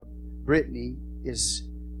Brittany is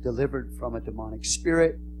delivered from a demonic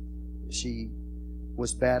spirit. She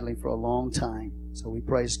was battling for a long time. So we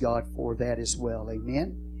praise God for that as well.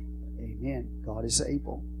 Amen. Amen. God is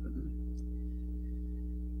able.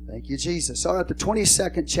 Thank you, Jesus. All right, the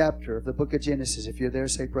 22nd chapter of the book of Genesis. If you're there,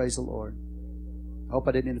 say praise the Lord. I hope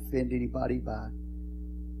I didn't offend anybody by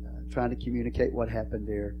trying to communicate what happened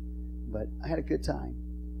there. But I had a good time.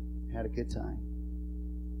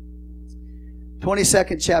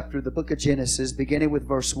 22nd chapter of the book of Genesis, beginning with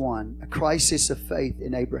verse 1. A crisis of faith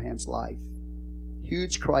in Abraham's life.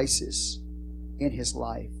 Huge crisis in his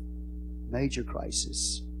life. Major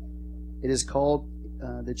crisis. It is called,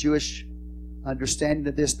 the Jewish understanding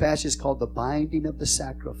of this passage is called the binding of the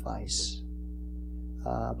sacrifice.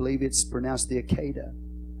 I believe it's pronounced the Akeda.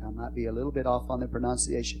 I might be a little bit off on the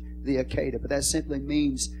pronunciation. The Akeda. But that simply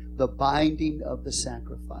means the binding of the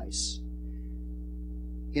sacrifice.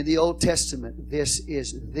 In the Old Testament, this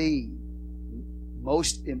is the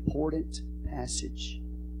most important passage.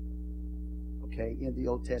 Okay, in the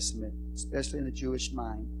Old Testament, especially in the Jewish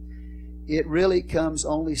mind. It really comes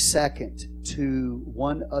only second to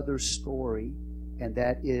one other story, and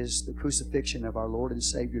that is the crucifixion of our Lord and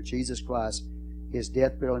Savior Jesus Christ. His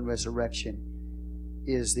death, burial, and resurrection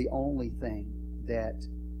is the only thing that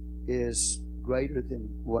is greater than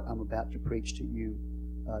what I'm about to preach to you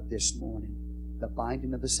this morning. The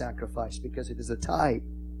binding of the sacrifice, because it is a type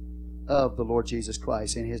of the Lord Jesus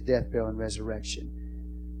Christ in His death, burial, and resurrection.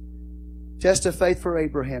 Test of faith for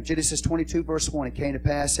Abraham. Genesis 22, verse 1. It came to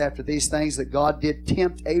pass after these things that God did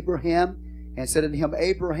tempt Abraham and said unto him,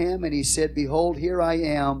 Abraham, and he said, Behold, here I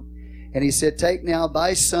am. And he said, Take now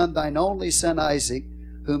thy son, thine only son Isaac,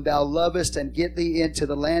 whom thou lovest, and get thee into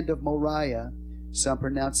the land of Moriah, some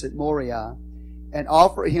pronounce it Moriah, and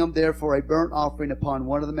offer him therefore a burnt offering upon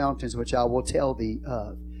one of the mountains which I will tell thee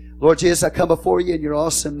of. Lord Jesus, I come before you in your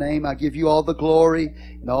awesome name. I give you all the glory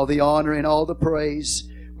and all the honor and all the praise.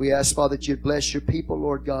 We ask, Father, that you'd bless your people,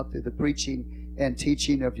 Lord God, through the preaching and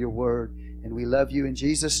teaching of your word. And we love you in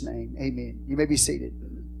Jesus' name. Amen. You may be seated.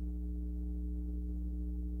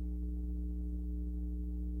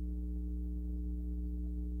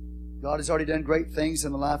 God has already done great things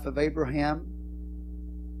in the life of Abraham.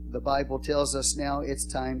 The Bible tells us now it's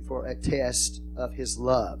time for a test of his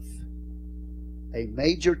love. A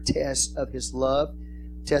major test of his love.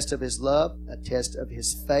 Test of his love, a test of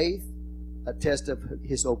his faith, a test of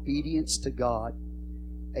his obedience to God.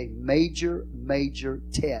 A major, major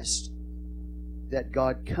test that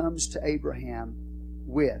God comes to Abraham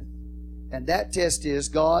with. And that test is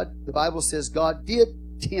God, the Bible says God did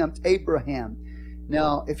tempt Abraham.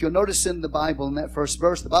 Now, if you'll notice in the Bible, in that first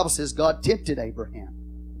verse, the Bible says God tempted Abraham.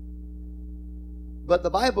 But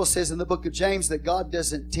the Bible says in the book of James that God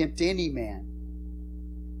doesn't tempt any man.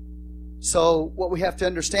 So what we have to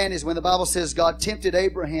understand is when the Bible says God tempted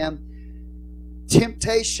Abraham,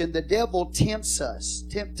 temptation, the devil tempts us.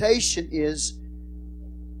 Temptation is,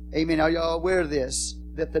 amen, are y'all aware of this?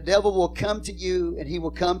 That the devil will come to you and he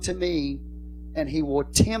will come to me and he will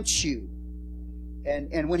tempt you.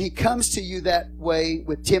 And when he comes to you that way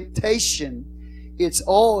with temptation, it's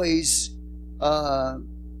always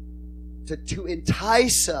to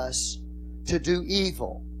entice us to do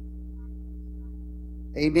evil.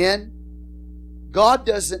 Amen? God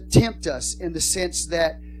doesn't tempt us in the sense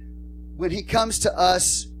that when He comes to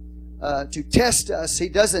us to test us, He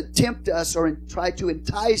doesn't tempt us or try to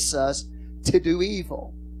entice us to do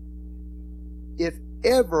evil. If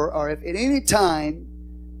ever or if at any time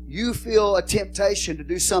you feel a temptation to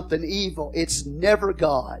do something evil, it's never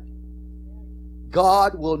God.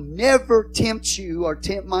 God will never tempt you or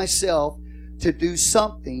tempt myself to do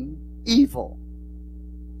something evil.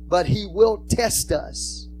 But He will test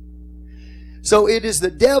us. So it is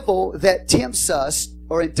the devil that tempts us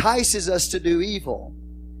or entices us to do evil,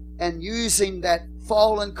 and using that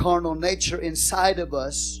fallen carnal nature inside of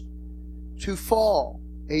us to fall,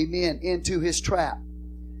 amen, into his trap.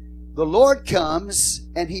 The Lord comes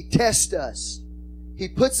and He tests us. He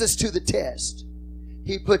puts us to the test.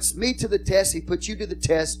 He puts me to the test. He puts you to the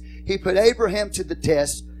test. He put Abraham to the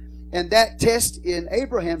test. And that test in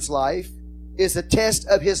Abraham's life is a test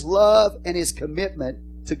of his love and his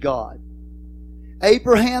commitment to God.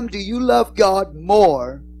 Abraham, do you love God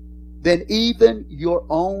more than even your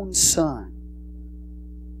own son?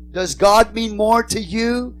 Does God mean more to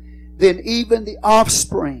you than even the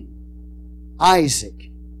offspring, Isaac?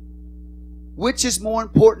 Which is more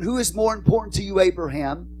important? Who is more important to you,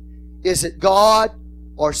 Abraham? Is it God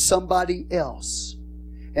or somebody else?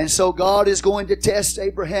 And so God is going to test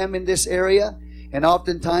Abraham in this area, and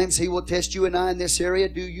oftentimes He will test you and I in this area.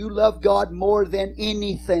 Do you love God more than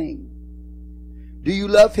anything? Do you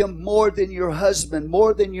love Him more than your husband,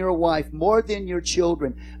 more than your wife, more than your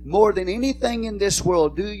children, more than anything in this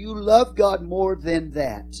world? Do you love God more than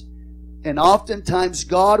that? And oftentimes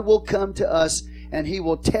God will come to us and He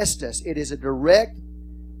will test us. It is a direct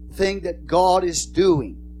thing that God is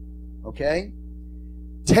doing. Okay?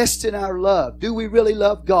 Testing our love. Do we really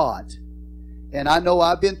love God? And I know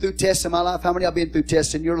I've been through tests in my life. How many have been through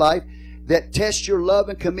tests in your life that test your love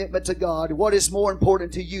and commitment to God? What is more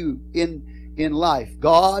important to you in life?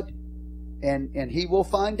 God, and He will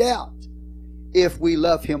find out if we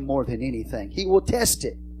love Him more than anything. He will test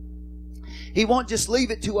it. He won't just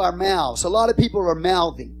leave it to our mouths. A lot of people are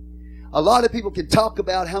mouthing. A lot of people can talk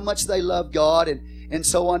about how much they love God and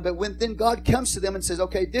so on, but when then God comes to them and says,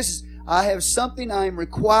 okay, I have something I am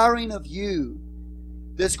requiring of you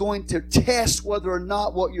that's going to test whether or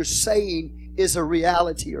not what you're saying is a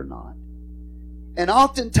reality or not. And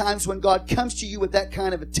oftentimes when God comes to you with that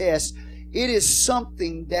kind of a test, it is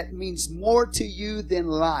something that means more to you than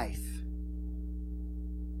life.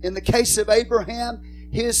 In the case of Abraham,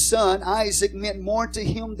 his son Isaac meant more to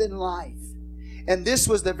him than life. And this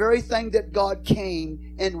was the very thing that God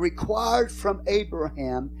came and required from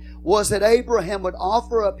Abraham, was that Abraham would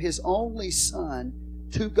offer up his only son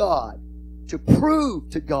to God to prove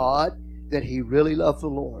to God that he really loved the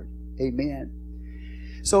Lord. Amen.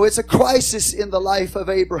 So it's a crisis in the life of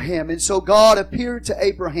Abraham. And so God appeared to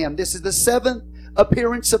Abraham. This is the seventh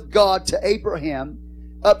appearance of God to Abraham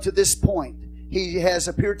up to this point. He has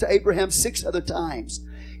appeared to Abraham 6 other times.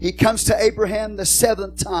 He comes to Abraham the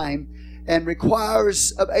 7th time and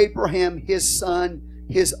requires of Abraham his son,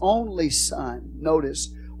 his only son. Notice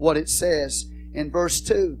what it says in verse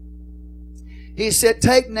 2. He said,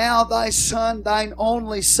 take now thy son, thine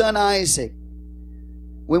only son Isaac.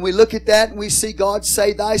 When we look at that and we see God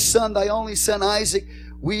say, thy son, thy only son Isaac,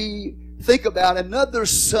 we think about another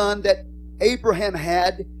son that Abraham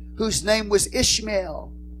had whose name was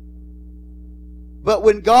Ishmael. But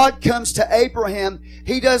when God comes to Abraham,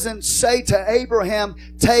 He doesn't say to Abraham,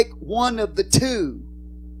 take one of the two.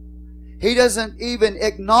 He doesn't even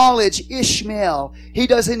acknowledge Ishmael. He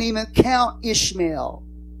doesn't even count Ishmael.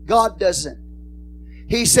 God doesn't.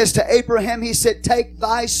 He says to Abraham, He said, take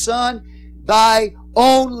thy son, thy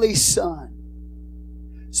only son.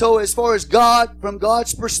 So as far as God, from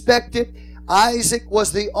God's perspective, Isaac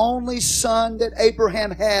was the only son that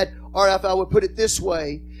Abraham had, or if I would put it this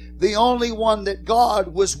way, the only one that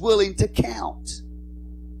God was willing to count.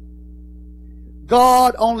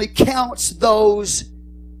 God only counts those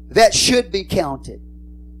that should be counted.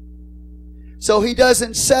 So He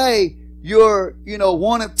doesn't say you're,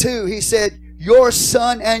 one of two. He said your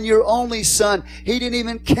son and your only son. He didn't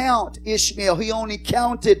even count Ishmael. He only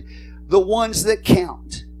counted the ones that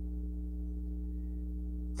count.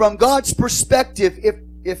 From God's perspective,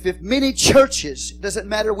 if many churches, doesn't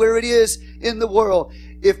matter where it is in the world,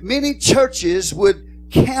 if many churches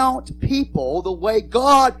would count people the way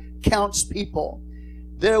God counts people,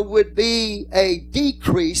 there would be a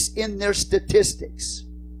decrease in their statistics.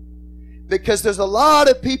 Because there's a lot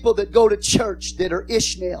of people that go to church that are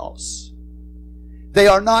Ishmaels. They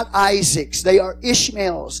are not Isaacs. They are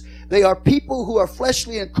Ishmaels. They are people who are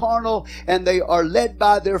fleshly and carnal, and they are led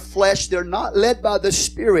by their flesh. They're not led by the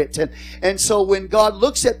Spirit. And so when God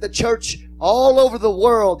looks at the church all over the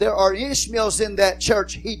world, there are Ishmaels in that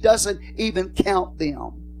church. He doesn't even count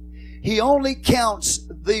them. He only counts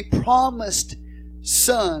the promised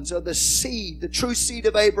sons, or the seed, the true seed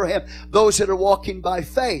of Abraham, those that are walking by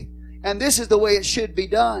faith. And this is the way it should be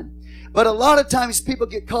done. But a lot of times people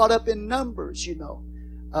get caught up in numbers,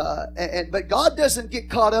 but God doesn't get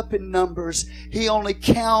caught up in numbers. He only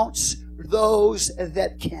counts those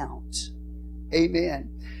that count. Amen.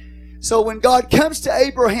 So when God comes to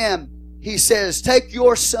Abraham, He says, take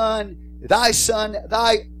your son, thy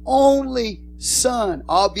only son.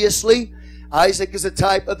 Obviously, Isaac is a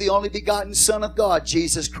type of the only begotten Son of God,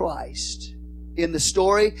 Jesus Christ, in the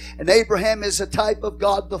story. And Abraham is a type of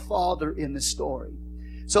God the Father in the story.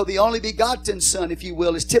 So the only begotten Son, if you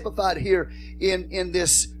will, is typified here in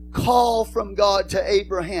this call from God to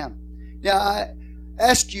Abraham. Now, I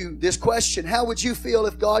ask you this question. How would you feel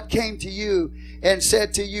if God came to you and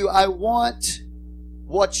said to you, I want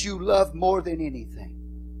what you love more than anything?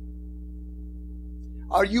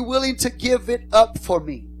 Are you willing to give it up for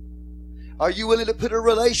me? Are you willing to put a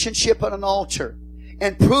relationship on an altar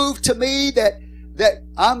and prove to me that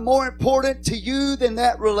I'm more important to you than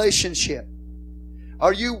that relationship?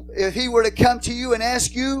 Are you, if He were to come to you and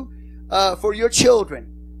ask you for your children,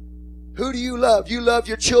 who do you love? Do you love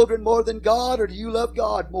your children more than God, or do you love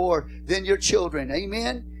God more than your children?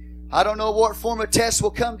 Amen? I don't know what form of test will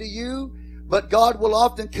come to you, But God will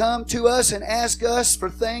often come to us and ask us for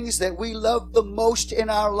things that we love the most in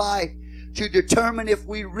our life to determine if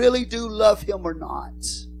we really do love Him or not.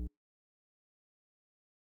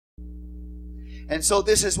 And so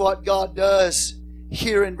this is what God does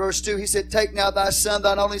here in verse 2. He said, take now thy son,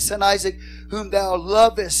 thine only son Isaac, whom thou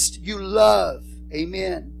lovest, you love.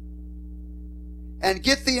 Amen. And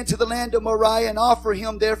get thee into the land of Moriah, and offer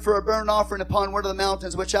him there for a burnt offering upon one of the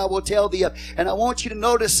mountains, which I will tell thee of. And I want you to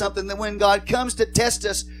notice something, that when God comes to test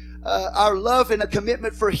us, our love and a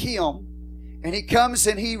commitment for Him, and He comes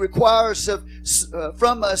and He requires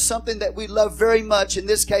from us something that we love very much, in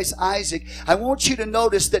this case Isaac, I want you to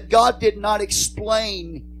notice that God did not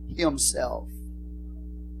explain Himself.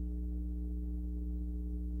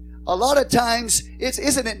 A lot of times,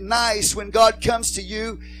 isn't it nice when God comes to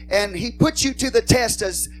you and He puts you to the test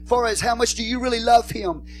as far as how much do you really love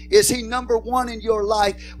Him? Is He number one in your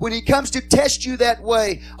life? When He comes to test you that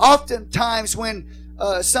way, oftentimes when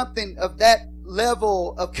something of that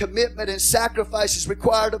level of commitment and sacrifice is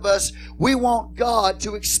required of us, we want God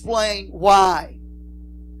to explain why.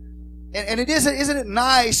 And isn't it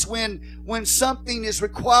nice when something is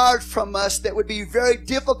required from us that would be very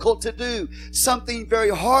difficult to do, something very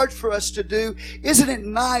hard for us to do? Isn't it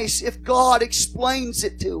nice if God explains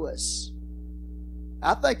it to us?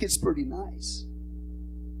 I think it's pretty nice.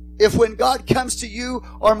 If when God comes to you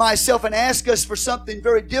or myself and asks us for something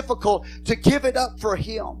very difficult, to give it up for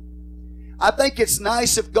Him. I think it's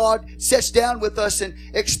nice if God sits down with us and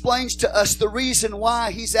explains to us the reason why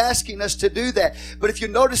He's asking us to do that. But if you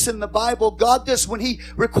notice in the Bible, God does, when He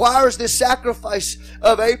requires this sacrifice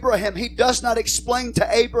of Abraham, He does not explain to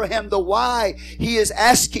Abraham the why He is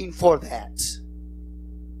asking for that.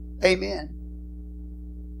 Amen.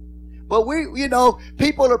 But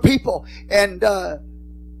people are people, and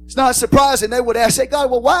it's not surprising they would ask, say, God,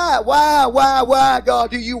 well, why, God,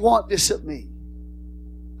 do you want this of me?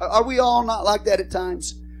 Are we all not like that at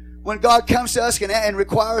times? When God comes to us and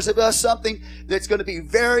requires of us something that's going to be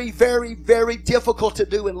very, very, very difficult to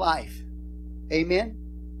do in life. Amen?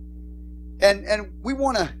 And we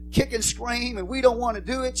want to kick and scream, and we don't want to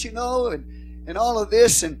do it, and all of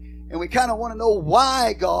this, and we kind of want to know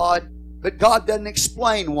why, God, but God doesn't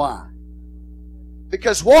explain why.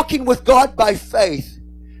 Because walking with God by faith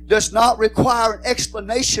does not require an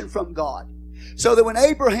explanation from God. So that when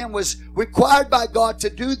Abraham was required by God to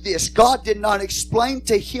do this, God did not explain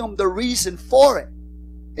to him the reason for it.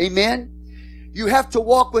 Amen? You have to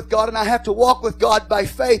walk with God, and I have to walk with God by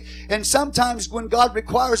faith. And sometimes when God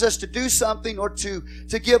requires us to do something or to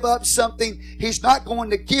give up something, He's not going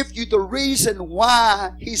to give you the reason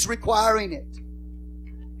why He's requiring it.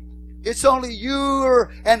 It's only you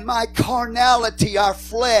and my carnality, our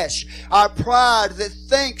flesh, our pride that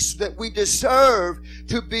thinks that we deserve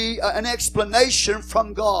to be an explanation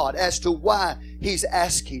from God as to why He's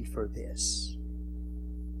asking for this.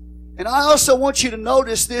 And I also want you to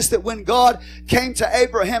notice this, that when God came to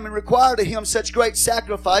Abraham and required of him such great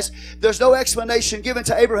sacrifice, there's no explanation given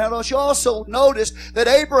to Abraham. But you also notice that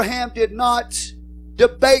Abraham did not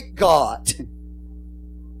debate God.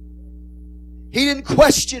 He didn't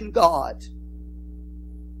question God.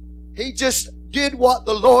 He just did what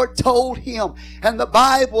the Lord told him. And the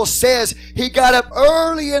Bible says he got up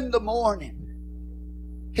early in the morning.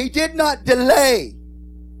 He did not delay.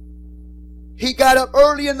 He got up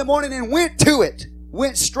early in the morning and went to it.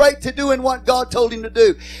 Went straight to doing what God told him to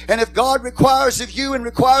do. And if God requires of you and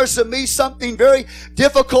requires of me something very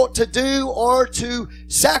difficult to do or to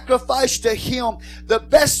sacrifice to Him, the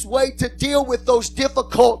best way to deal with those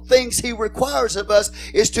difficult things He requires of us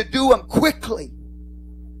is to do them quickly.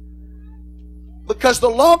 Because the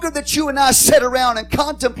longer that you and I sit around and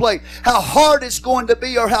contemplate how hard it's going to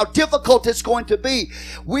be or how difficult it's going to be,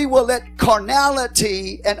 we will let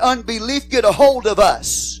carnality and unbelief get a hold of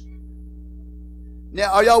us.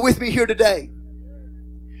 Now, are y'all with me here today?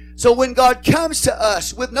 So when God comes to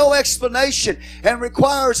us with no explanation and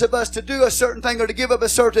requires of us to do a certain thing or to give up a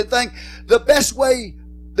certain thing, the best way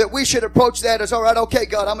that we should approach that is, all right, okay,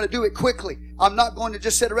 God, I'm going to do it quickly. I'm not going to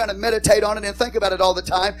just sit around and meditate on it and think about it all the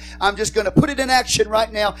time. I'm just going to put it in action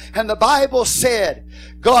right now. And the Bible said,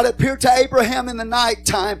 God appeared to Abraham in the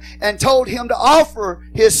nighttime and told him to offer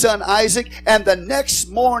his son Isaac. And the next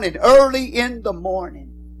morning, early in the morning,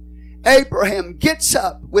 Abraham gets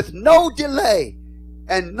up with no delay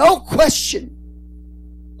and no question,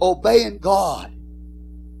 obeying God.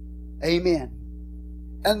 Amen.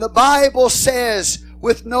 And the Bible says,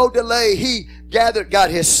 with no delay, he got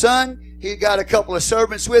his son, he got a couple of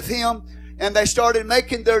servants with him, and they started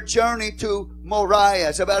making their journey to Moriah.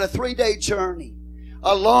 It's about a 3-day journey.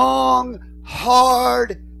 A long,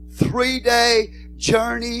 hard 3-day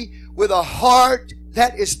journey with a heart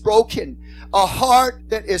that is broken, a heart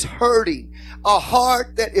that is hurting, a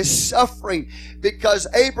heart that is suffering, because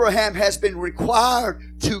Abraham has been required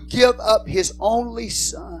to give up his only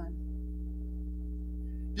son.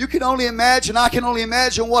 You can only imagine, I can only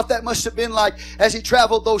imagine what that must have been like as he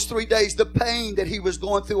traveled those 3 days, the pain that he was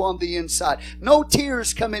going through on the inside. No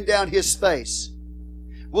tears coming down his face.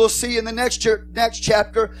 We'll see in the next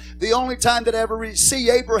chapter, the only time that I ever see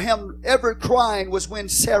Abraham ever crying was when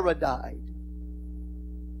Sarah died.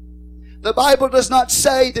 The Bible does not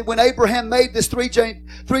say that when Abraham made this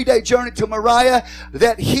three-day journey to Moriah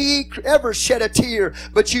that he ever shed a tear.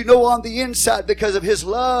 But you know on the inside, because of his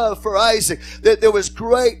love for Isaac, that there was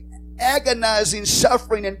great agonizing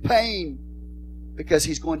suffering and pain, because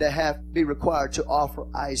he's going to be required to offer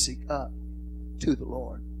Isaac up to the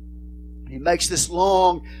Lord. He makes this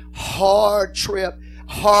long, hard trip,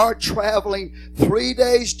 hard traveling, 3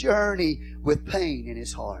 days journey with pain in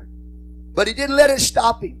his heart. But he didn't let it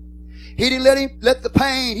stop him. He didn't let the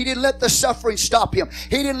pain, he didn't let the suffering stop him.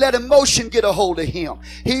 He didn't let emotion get a hold of him.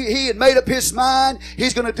 He had made up his mind.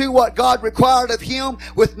 He's going to do what God required of him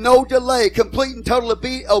with no delay, complete and total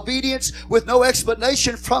obedience, with no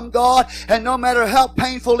explanation from God. And no matter how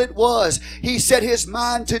painful it was, he set his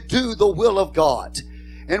mind to do the will of God.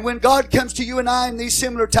 And when God comes to you and I in these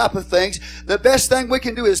similar type of things, the best thing we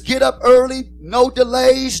can do is get up early, no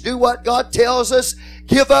delays, do what God tells us,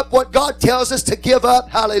 give up what God tells us to give up.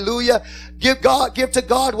 Hallelujah. Give to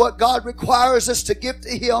God what God requires us to give to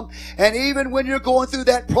Him. And even when you're going through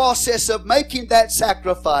that process of making that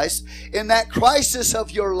sacrifice, in that crisis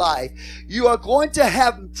of your life, you are going to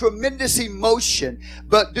have tremendous emotion,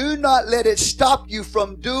 but do not let it stop you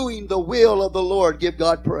from doing the will of the Lord. Give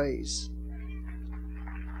God praise.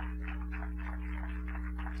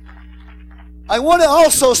 I want to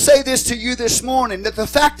also say this to you this morning, that the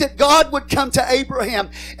fact that God would come to Abraham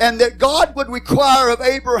and that God would require of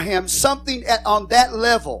Abraham something on that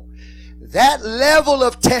level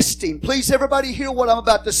of testing. Please, everybody hear what I'm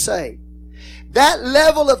about to say. That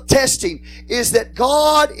level of testing is that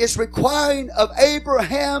God is requiring of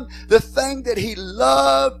Abraham the thing that he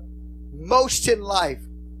loved most in life,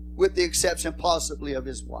 with the exception possibly of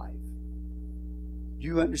his wife. Do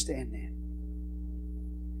you understand that?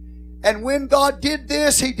 And when God did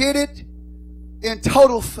this, He did it in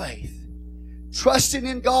total faith, trusting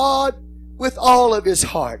in God with all of his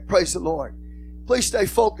heart. Praise the Lord. Please stay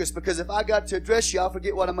focused, because if I got to address you, I'll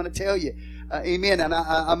forget what I'm going to tell you. Amen. And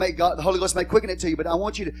I may God, the Holy Ghost may quicken it to you, but I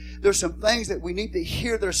want you to, there's some things that we need to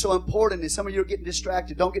hear that are so important, and some of you are getting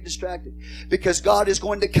distracted. Don't get distracted, because God is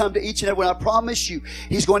going to come to each and every one. I promise you,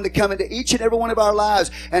 He's going to come into each and every one of our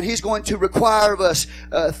lives, and He's going to require of us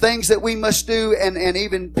things that we must do, and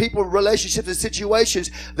even people, relationships, and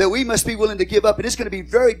situations that we must be willing to give up. And it's going to be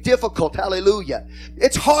very difficult. Hallelujah.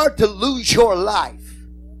 It's hard to lose your life.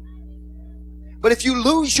 But if you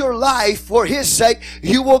lose your life for His sake,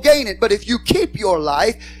 you will gain it. But if you keep your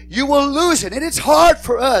life, you will lose it. And it's hard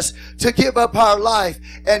for us to give up our life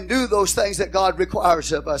and do those things that God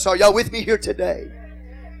requires of us. Are y'all with me here today?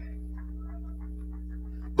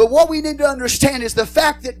 But what we need to understand is the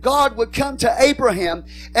fact that God would come to Abraham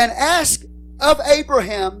and ask of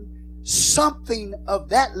Abraham something of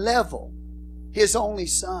that level, his only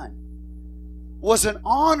son, was an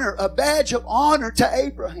honor, a badge of honor to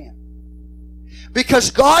Abraham.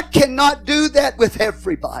 Because God cannot do that with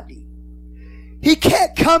everybody. He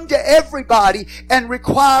can't come to everybody and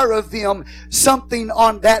require of them something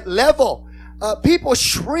on that level. People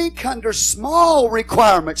shrink under small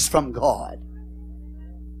requirements from God.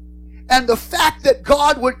 And the fact that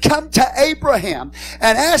God would come to Abraham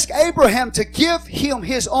and ask Abraham to give him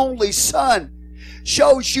his only son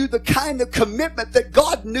shows you the kind of commitment that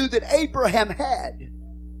God knew that Abraham had.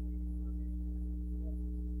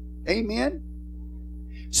 Amen?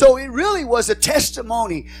 So it really was a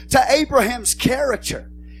testimony to Abraham's character.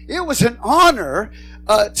 It was an honor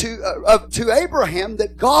to Abraham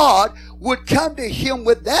that God would come to him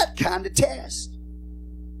with that kind of test.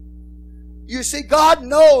 You see, God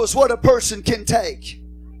knows what a person can take.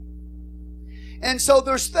 And so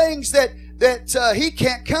there's things that He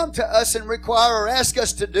can't come to us and require or ask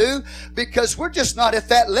us to do, because we're just not at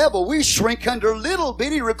that level. We shrink under little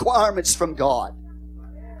bitty requirements from God.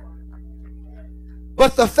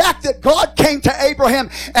 But the fact that God came to Abraham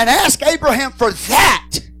and asked Abraham for that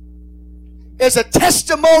is a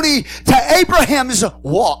testimony to Abraham's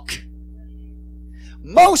walk.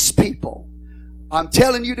 Most people, I'm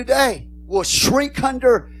telling you today, will shrink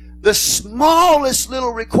under the smallest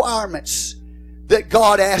little requirements that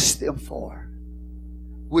God asked them for.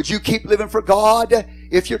 Would you keep living for God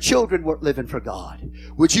if your children weren't living for God?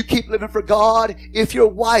 Would you keep living for God if your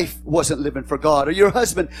wife wasn't living for God or your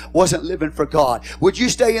husband wasn't living for God? Would you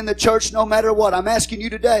stay in the church no matter what? I'm asking you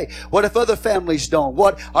today, what if other families don't?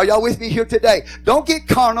 What are y'all with me here today? Don't get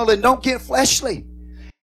carnal and don't get fleshly.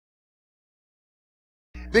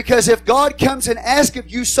 Because if God comes and asks of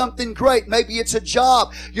you something great, maybe it's a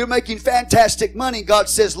job, you're making fantastic money, God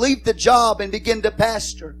says, leave the job and begin to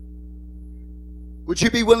pastor. Would you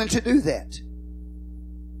be willing to do that?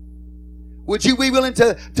 Would you be willing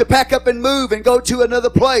to pack up and move and go to another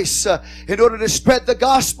place in order to spread the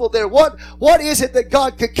gospel there? What is it that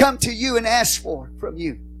God could come to you and ask for from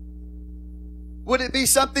you? Would it be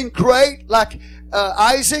something great like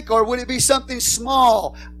Isaac, or would it be something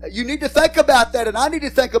small? You need to think about that, and I need to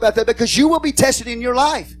think about that, because you will be tested in your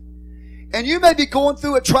life. And you may be going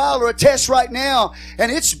through a trial or a test right now,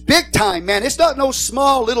 and it's big time, man. It's not no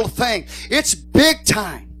small little thing. It's big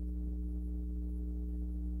time.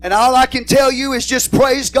 And all I can tell you is just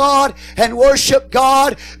praise God and worship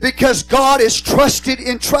God, because God has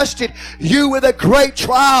entrusted you with a great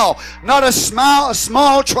trial, not a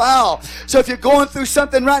small trial. So if you're going through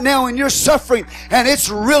something right now and you're suffering and it's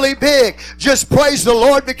really big, just praise the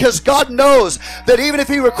Lord, because God knows that even if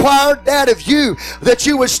He required that of you, that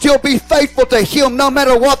you would still be faithful to Him no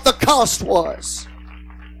matter what the cost was.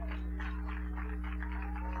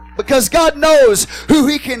 Because God knows who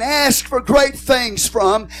He can ask for great things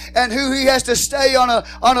from, and who He has to stay on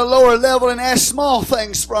a lower level and ask small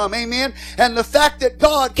things from. Amen. And the fact that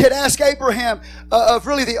God could ask Abraham of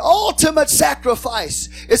really the ultimate sacrifice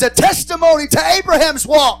is a testimony to Abraham's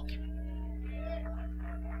walk.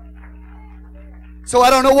 So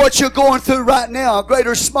I don't know what you're going through right now, great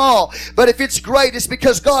or small, but if it's great, it's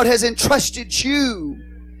because God has entrusted you.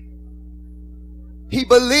 He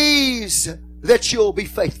believes that you'll be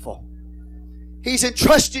faithful. He's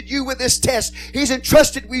entrusted you with this test. He's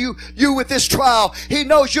entrusted you with this trial. He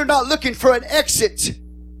knows you're not looking for an exit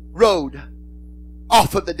road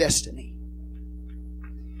off of the destiny.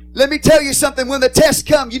 Let me tell you something. When the tests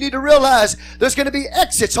come, you need to realize there's going to be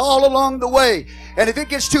exits all along the way. And if it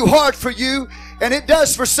gets too hard for you, and it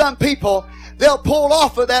does for some people, they'll pull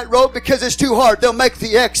off of that road because it's too hard. They'll make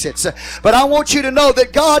the exits. But I want you to know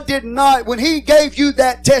that God did not, when He gave you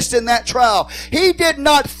that test and that trial, He did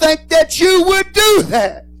not think that you would do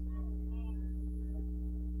that.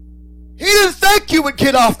 He didn't think you would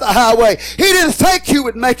get off the highway. He didn't think you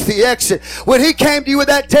would make the exit. When He came to you with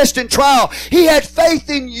that test and trial, He had faith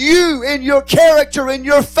in you, in your character, in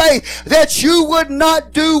your faith, that you would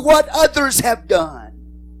not do what others have done.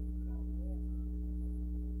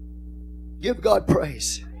 Give God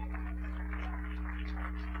praise.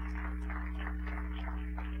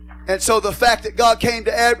 And so the fact that God came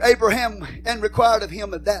to Abraham and required of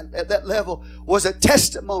him at that level was a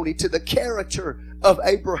testimony to the character of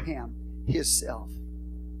Abraham himself.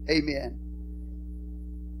 Amen.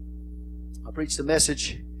 I preached a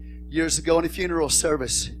message years ago in a funeral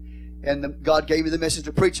service, and God gave me the message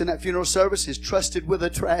to preach in that funeral service is trusted with a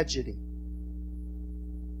tragedy.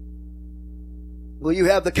 Will you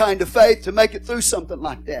have the kind of faith to make it through something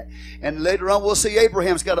like that? And later on we'll see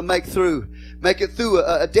Abraham's got to make it through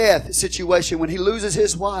a death situation when he loses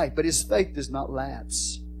his wife, but his faith does not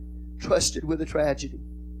lapse. Trusted with a tragedy.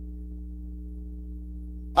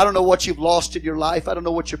 I don't know what you've lost in your life. I don't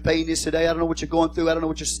know what your pain is today. I don't know what you're going through. I don't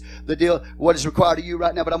know what is required of you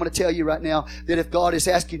right now. But I'm going to tell you right now that if God is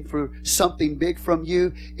asking for something big from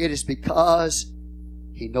you, it is because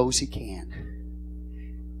He knows He can.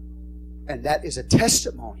 And that is a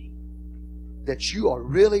testimony that you are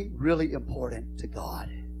really, really important to God.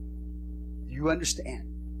 Do you understand?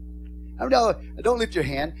 I don't lift your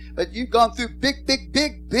hand, but you've gone through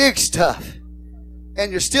big stuff.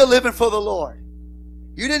 And you're still living for the Lord.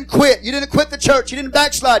 You didn't quit. You didn't quit the church. You didn't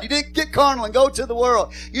backslide. You didn't get carnal and go to the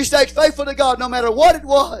world. You stayed faithful to God no matter what it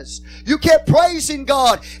was. You kept praising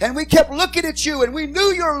God, and we kept looking at you, and we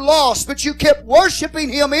knew you're lost, but you kept worshiping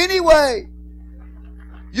Him anyway.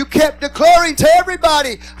 You kept declaring to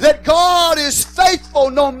everybody that God is faithful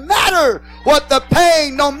no matter what the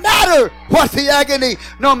pain, no matter what the agony,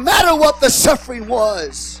 no matter what the suffering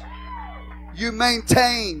was. You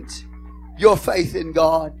maintained your faith in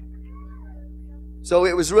God. So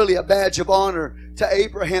it was really a badge of honor to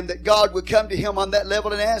Abraham that God would come to him on that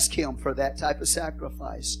level and ask him for that type of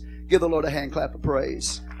sacrifice. Give the Lord a hand clap of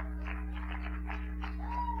praise.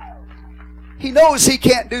 He knows He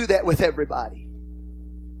can't do that with everybody.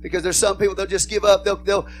 Because there's some people, they'll just give up.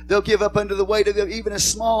 They'll give up under the weight of even as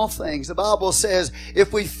small things. The Bible says,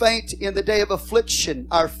 if we faint in the day of affliction,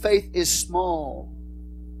 our faith is small.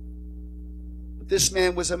 this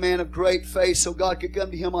man was a man of great faith, so God could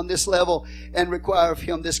come to him on this level and require of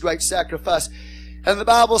him this great sacrifice. And the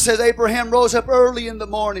Bible says Abraham rose up early in the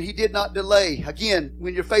morning. He did not delay. Again,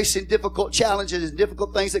 when you're facing difficult challenges and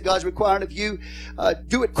difficult things that God's requiring of you,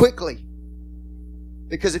 do it quickly.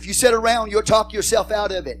 Because if you sit around, you'll talk yourself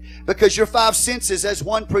out of it. Because your five senses, as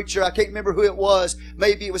one preacher, I can't remember who it was,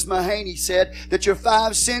 maybe it was Mahaney, said that your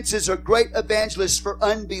five senses are great evangelists for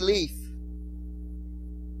unbelief.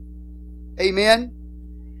 Amen?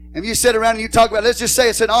 And you sit around and you talk about, let's just say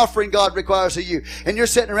it's an offering God requires of you. And you're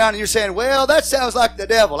sitting around and you're saying, well, that sounds like the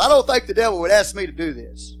devil. I don't think the devil would ask me to do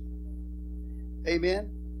this. Amen?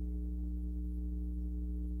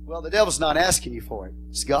 Well, the devil's not asking you for it.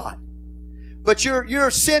 It's God. But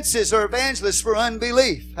your senses are evangelists for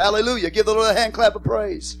unbelief. Hallelujah. Give the Lord a hand clap of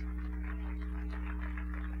praise.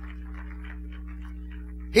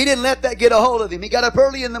 He didn't let that get a hold of him. He got up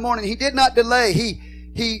early in the morning. He did not delay.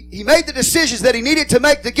 He made the decisions that he needed to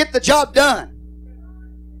make to get the job done.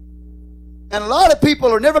 And a lot of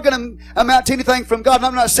people are never going to amount to anything from God. And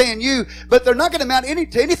I'm not saying you, but they're not going to amount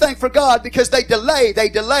to anything for God because they delay.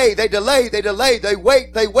 They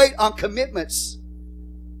wait on commitments.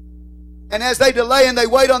 And as they delay and they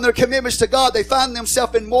wait on their commitments to God, they find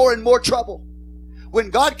themselves in more and more trouble. When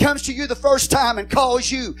God comes to you the first time and calls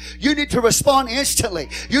you, you need to respond instantly.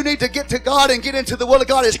 You need to get to God and get into the will of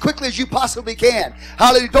God as quickly as you possibly can.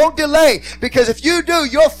 Hallelujah. Don't delay, because if you do,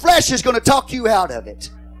 your flesh is going to talk you out of it.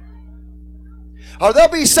 Or there'll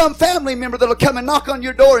be some family member that'll come and knock on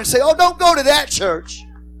your door and say, oh, don't go to that church.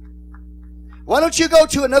 Why don't you go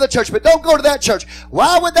to another church, but don't go to that church?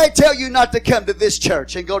 Why would they tell you not to come to this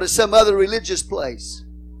church and go to some other religious place?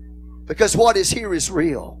 Because what is here is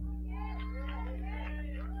real.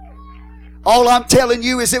 All I'm telling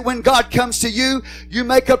you is that when God comes to you, you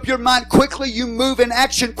make up your mind quickly. You move in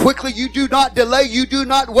action quickly. You do not delay. You do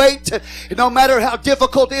not wait. No matter how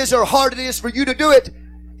difficult it is or hard it is for you to do it,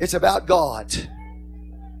 it's about God.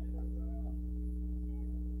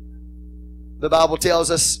 The Bible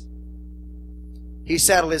tells us he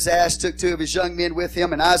saddled his ass, took two of his young men with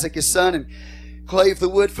him, and Isaac his son, and clave the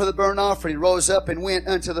wood for the burnt offering. He rose up and went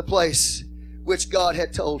unto the place which God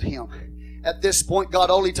had told him. At this point, God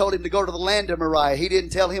only told him to go to the land of Moriah. He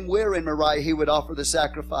didn't tell him where in Moriah he would offer the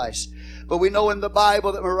sacrifice. But we know in the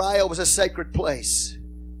Bible that Moriah was a sacred place.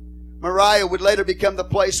 Moriah would later become the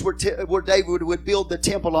place where David would build the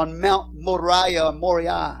temple on Mount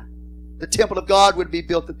Moriah. The temple of God would be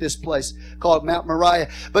built at this place called Mount Moriah.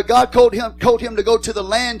 But God told him to go to the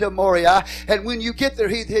land of Moriah. And when you get there,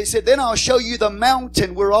 he said, then I'll show you the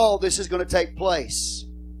mountain where all this is going to take place.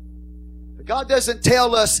 But God doesn't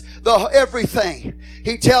tell us everything.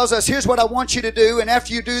 He tells us, here's what I want you to do. And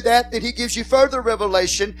after you do that, then He gives you further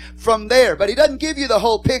revelation from there. But He doesn't give you the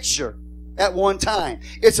whole picture at one time.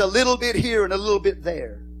 It's a little bit here and a little bit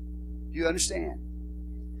there. Do you understand?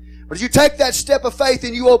 But if you take that step of faith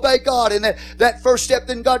and you obey God, and that first step,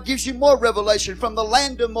 then God gives you more revelation from the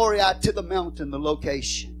land of Moriah to the mountain, the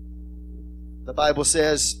location. The Bible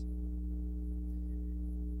says,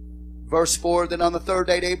 verse 4, then on the third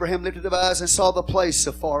day Abraham lifted up his eyes and saw the place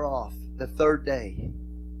afar off. The third day.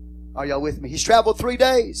 Are y'all with me? He's traveled 3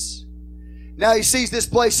 days. Now he sees this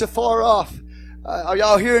place afar off. Are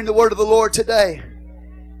y'all hearing the word of the Lord today?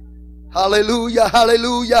 Hallelujah,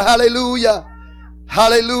 hallelujah, hallelujah.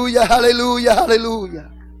 Hallelujah, hallelujah,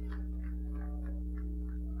 hallelujah.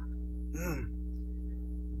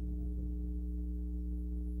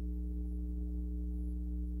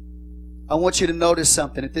 I want you to notice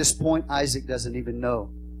something. At this point, Isaac doesn't even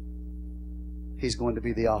know he's going to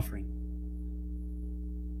be the offering.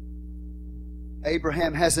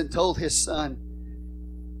 Abraham hasn't told his son,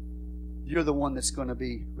 you're the one that's going to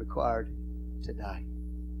be required to die.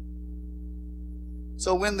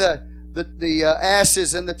 So when the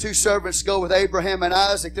asses and the two servants go with Abraham and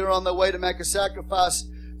Isaac, they're on their way to make a sacrifice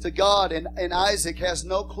to God, and Isaac has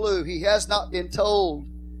no clue. He has not been told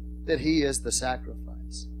that he is the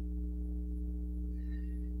sacrifice.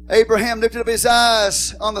 Abraham lifted up his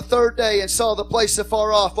eyes on the third day and saw the place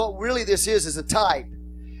afar off. What really this is a type.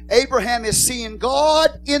 Abraham is seeing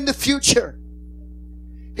God in the future.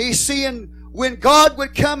 He's seeing when God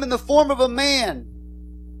would come in the form of a man,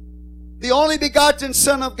 the only begotten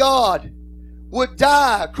Son of God, would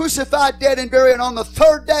die, crucified, dead, and buried. And on the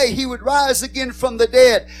third day, He would rise again from the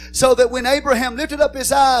dead. So that when Abraham lifted up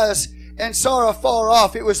his eyes and saw afar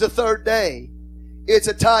off, it was the third day. It's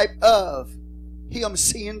a type of him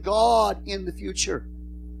seeing God in the future.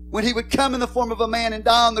 when he would come in the form of a man and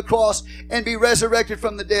die on the cross and be resurrected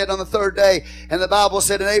from the dead on the third day. And the Bible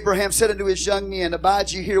said, and Abraham said unto his young men,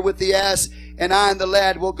 abide ye here with the ass, and I and the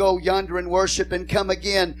lad will go yonder and worship and come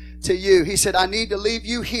again to you. He said, I need to leave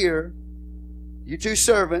you here, you two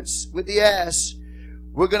servants, with the ass.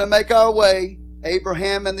 We're going to make our way,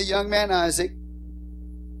 Abraham and the young man Isaac,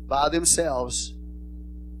 by themselves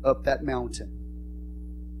up that mountain.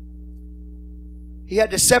 He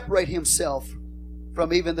had to separate himself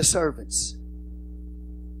from even the servants.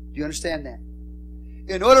 Do you understand that?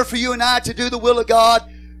 In order for you and I to do the will of God,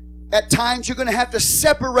 at times you're going to have to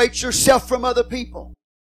separate yourself from other people.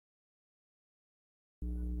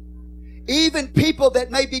 Even people that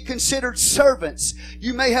may be considered servants,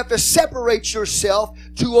 you may have to separate yourself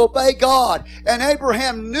to obey God. And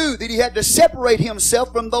Abraham knew that he had to separate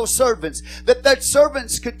himself from those servants. That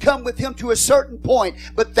servants could come with him to a certain point,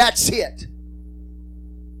 but that's it.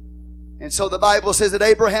 And so the Bible says that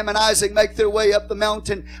Abraham and Isaac make their way up the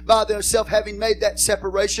mountain by themselves, having made that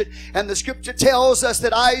separation. And the Scripture tells us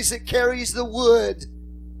that Isaac carries the wood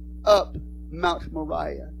up Mount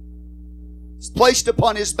Moriah. It's placed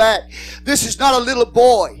upon his back. This is not a little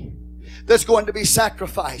boy that's going to be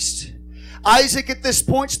sacrificed. Isaac at this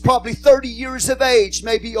point is probably 30 years of age,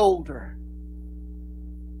 maybe older.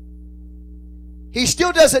 He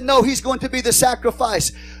still doesn't know he's going to be the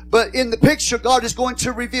sacrifice. But in the picture, God is going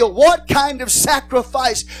to reveal what kind of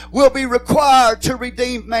sacrifice will be required to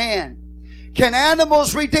redeem man. Can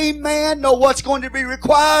animals redeem man? No, what's going to be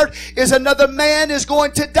required is another man is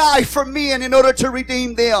going to die for men in order to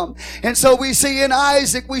redeem them. And so we see in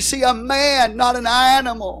Isaac, we see a man, not an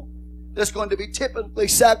animal, that's going to be typically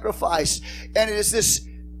sacrificed. And it is this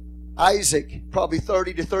Isaac, probably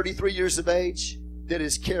 30 to 33 years of age, that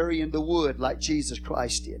is carrying the wood like Jesus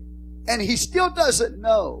Christ did. And he still doesn't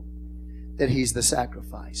know that he's the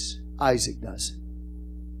sacrifice. Isaac doesn't.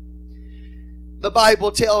 The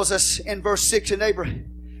Bible tells us in verse 6 and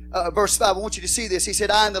verse 5, I want you to see this. He said,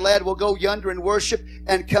 I and the lad will go yonder and worship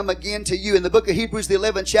and come again to you. In the book of Hebrews, the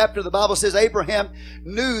 11th chapter, the Bible says Abraham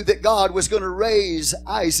knew that God was going to raise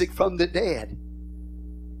Isaac from the dead.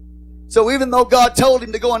 So even though God told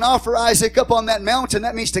him to go and offer Isaac up on that mountain,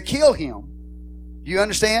 that means to kill him. Do you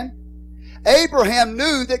understand? Abraham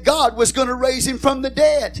knew that God was going to raise him from the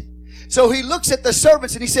dead. So he looks at the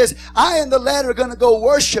servants and he says, I and the lad are going to go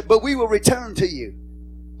worship, but we will return to you.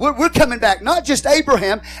 We're coming back. Not just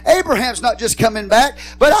Abraham. Abraham's not just coming back,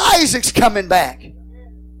 but Isaac's coming back.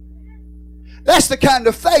 That's the kind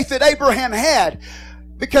of faith that Abraham had,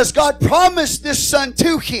 because God promised this son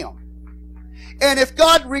to him. And if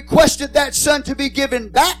God requested that son to be given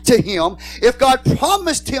back to him, if God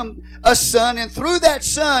promised him a son, and through that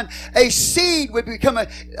son a seed would become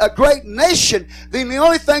a great nation, then the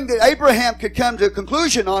only thing that Abraham could come to a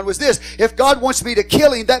conclusion on was this: if God wants me to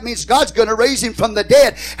kill him, that means God's going to raise him from the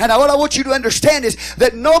dead. And what I want you to understand is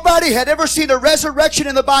that nobody had ever seen a resurrection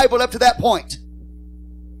in the Bible up to that point.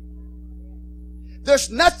 There's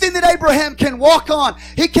nothing that Abraham can walk on.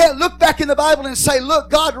 He can't look back in the Bible and say,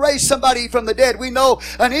 look, God raised somebody from the dead. We know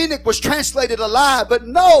an Enoch was translated alive, but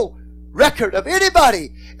no record of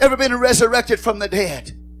anybody ever been resurrected from the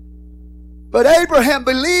dead. But Abraham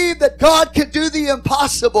believed that God could do the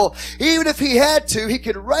impossible. Even if he had to, he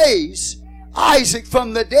could raise Isaac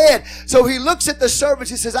from the dead. So he looks at the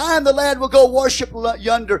servants. He says, I and the lad will go worship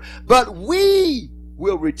yonder, but we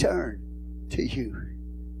will return to you.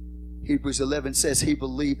 Hebrews 11 says he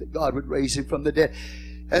believed that God would raise him from the dead.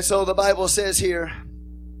 And so the Bible says here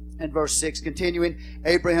in verse 6, continuing,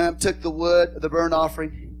 Abraham took the wood of the burnt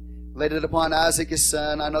offering, laid it upon Isaac his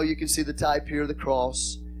son. I know you can see the type here, the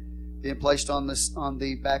cross being placed on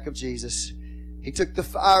the back of Jesus. He took the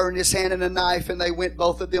fire in his hand and a knife, and they went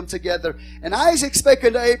both of them together. And Isaac spake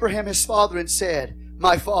unto Abraham his father and said,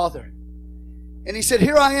 my father. And he said,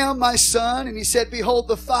 here I am, my son. And he said, behold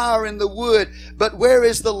the fire and the wood, but where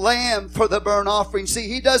is the lamb for the burnt offering? See,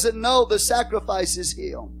 he doesn't know the sacrifice is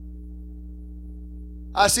him.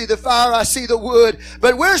 I see the fire, I see the wood,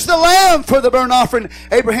 but where's the lamb for the burnt offering?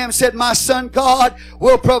 Abraham said, my son, God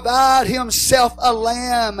will provide himself a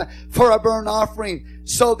lamb for a burnt offering.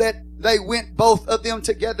 So that they went both of them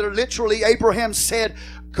together. Literally, Abraham said,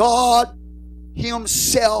 God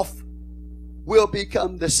himself will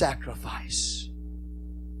become the sacrifice.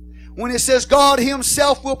 When it says God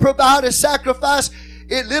himself will provide a sacrifice,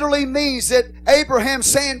 it literally means that Abraham's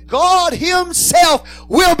saying God himself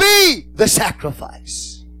will be the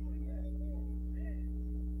sacrifice.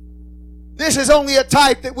 This is only a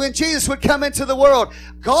type that when Jesus would come into the world,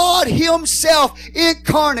 God himself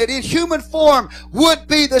incarnate in human form would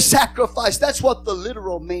be the sacrifice. That's what the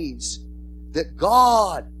literal means. That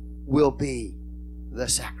God will be the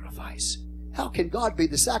sacrifice. sacrifice. How can God be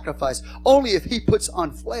the sacrifice? Only if He puts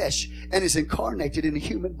on flesh and is incarnated in a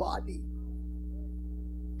human body.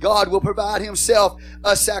 God will provide Himself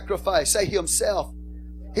a sacrifice. Say Himself.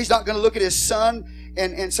 He's not going to look at His Son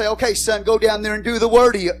and say, okay, Son, go down there and do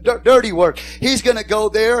the dirty work. He's going to go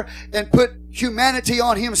there and put humanity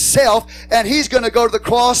on Himself, and He's going to go to the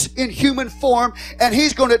cross in human form, and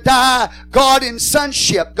He's going to die God in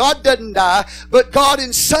sonship. God doesn't die, but God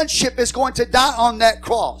in sonship is going to die on that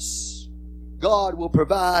cross. God will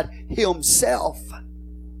provide Himself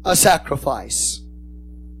a sacrifice.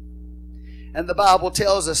 And the Bible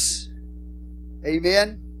tells us,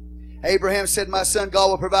 amen, Abraham said, my son, God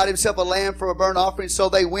will provide Himself a lamb for a burnt offering. So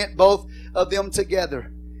they went, both of them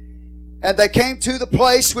together. And they came to the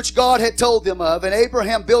place which God had told them of. And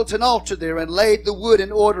Abraham built an altar there and laid the wood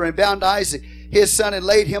in order and bound Isaac, his son, and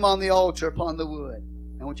laid him on the altar upon the wood.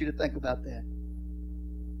 I want you to think about that.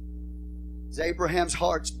 As Abraham's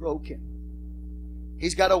heart's broken,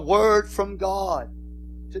 he's got a word from God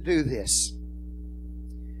to do this.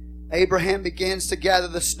 Abraham begins to gather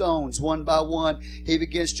the stones one by one. He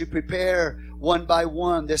begins to prepare one by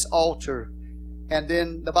one this altar. And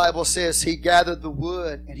then the Bible says he gathered the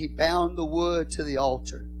wood and he bound the wood to the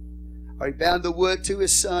altar. Or he bound the wood to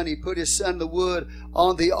his son. He put his son the wood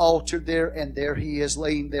on the altar there, and there he is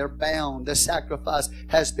laying there bound. The sacrifice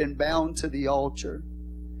has been bound to the altar.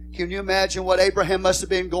 Can you imagine what Abraham must have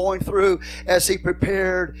been going through as he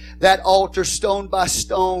prepared that altar stone by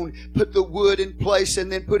stone, put the wood in place,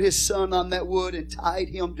 and then put his son on that wood and tied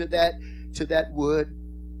him to that wood?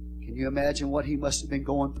 Can you imagine what he must have been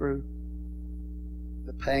going through?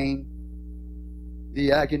 The pain,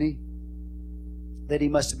 the agony that he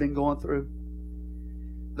must have been going through.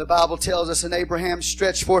 The Bible tells us, and Abraham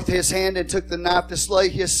stretched forth his hand and took the knife to slay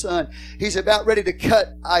his son. He's about ready to cut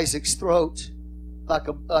Isaac's throat like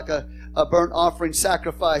a burnt offering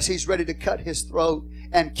sacrifice. He's ready to cut his throat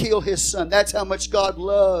and kill his son. That's how much God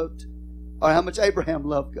loved, or how much Abraham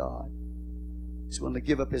loved God. He's willing to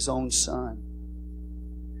give up his own son.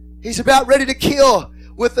 He's about ready to kill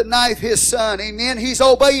with the knife his son. Amen. He's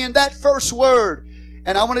obeying that first word.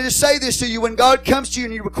 And I wanted to say this to you. When God comes to you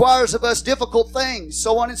and He requires of us difficult things,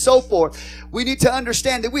 so on and so forth, we need to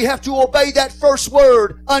understand that we have to obey that first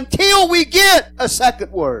word until we get a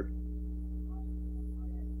second word.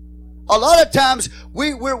 A lot of times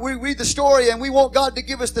we read the story and we want God to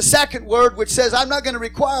give us the second word, which says, I'm not going to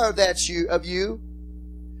require that of you.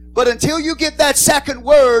 But until you get that second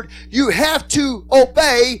word, you have to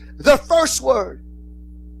obey the first word.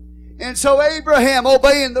 And so Abraham,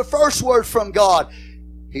 obeying the first word from God,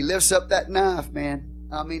 he lifts up that knife, man.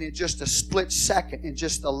 I mean, in just a split second, in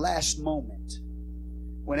just the last moment,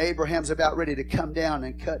 when Abraham's about ready to come down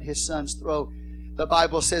and cut his son's throat, the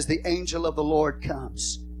Bible says the angel of the Lord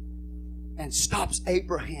comes and stops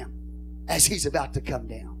Abraham as he's about to come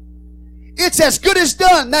down. It's as good as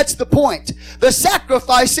done. That's the point. The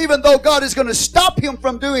sacrifice, even though God is going to stop him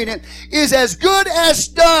from doing it, is as good as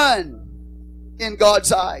done in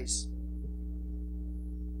God's eyes.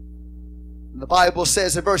 The Bible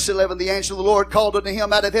says in verse 11, the angel of the Lord called unto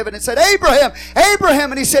him out of heaven and said, Abraham,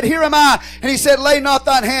 Abraham. And he said, Here am I. And he said, Lay not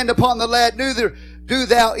thine hand upon the lad, neither do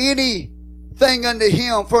thou anything unto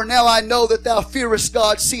him. For now I know that thou fearest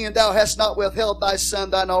God, seeing thou hast not withheld thy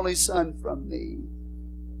son, thine only son, from me.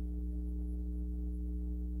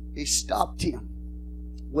 He stopped him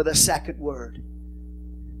with a second word.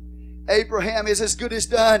 Abraham is as good as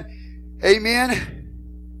done.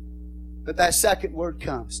 Amen. But that second word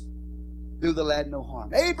comes. Do the lad no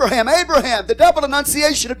harm. Abraham, Abraham, the double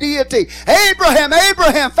enunciation of deity. Abraham,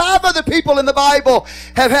 Abraham. 5 other people in the Bible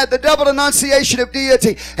have had the double enunciation of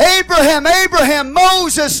deity. Abraham, Abraham.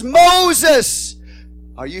 Moses, Moses.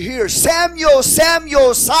 Are you here? Samuel,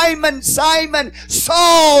 Samuel. Simon, Simon.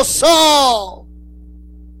 Saul, Saul.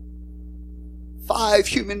 5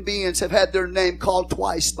 human beings have had their name called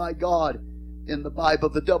twice by God in the Bible,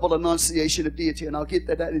 the double enunciation of deity. And I'll get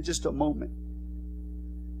to that in just a moment.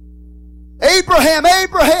 Abraham,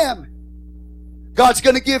 Abraham. God's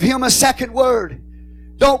going to give him a second word.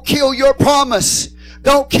 Don't kill your promise.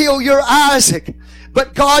 Don't kill your Isaac.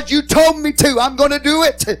 But God, you told me to. I'm going to do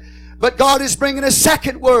it. But God is bringing a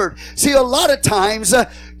second word. See, a lot of times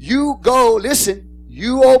you go, listen,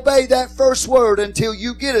 you obey that first word until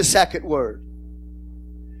you get a second word.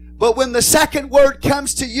 But when the second word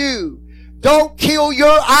comes to you, don't kill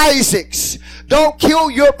your Isaacs. Don't kill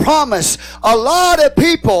your promise. A lot of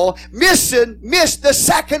people miss the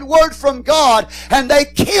second word from God, and they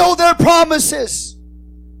kill their promises.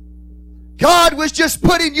 God was just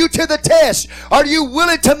putting you to the test. Are you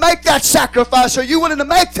willing to make that sacrifice? Are you willing to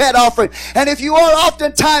make that offering? And if you are,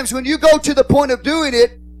 oftentimes when you go to the point of doing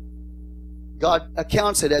it, God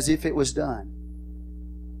accounts it as if it was done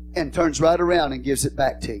and turns right around and gives it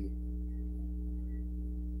back to you.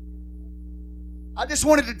 I just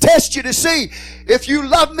wanted to test you to see if you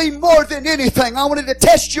love me more than anything. I wanted to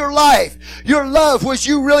test your life. Your love, was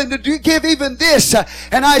you willing to give even this?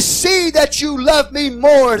 And I see that you love me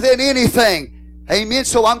more than anything. Amen.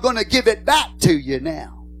 So I'm going to give it back to you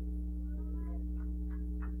now.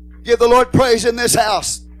 Give the Lord praise in this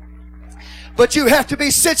house. But you have to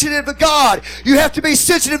be sensitive to God. You have to be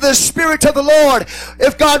sensitive to the Spirit of the Lord.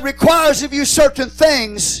 If God requires of you certain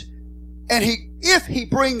things, and if He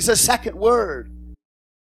brings a second word,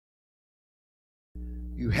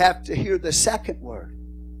 you have to hear the second word.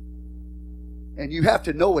 And you have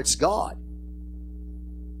to know it's God.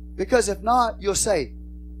 Because if not, you'll say,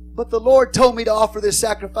 but the Lord told me to offer this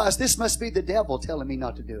sacrifice. This must be the devil telling me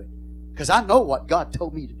not to do it. Because I know what God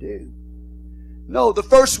told me to do. No, the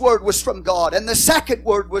first word was from God, and the second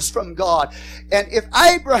word was from God. And if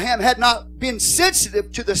Abraham had not been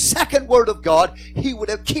sensitive to the second word of God, he would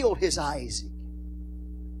have killed his Isaac.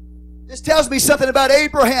 This tells me something about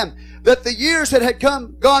Abraham, that the years that had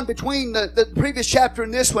gone between the previous chapter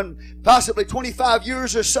and this one, possibly 25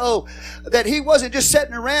 years or so, that he wasn't just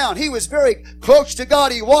sitting around. He was very close to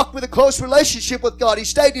God. He walked with a close relationship with God. He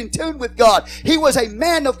stayed in tune with God. He was a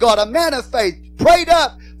man of God, a man of faith, prayed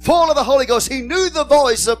up, full of the Holy Ghost. He knew the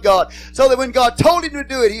voice of God, so that when God told him to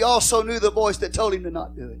do it, he also knew the voice that told him to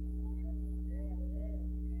not do it.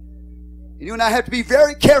 And you and I have to be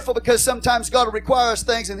very careful, because sometimes God will require us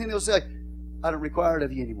things and then He'll say, I don't require it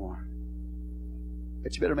of you anymore.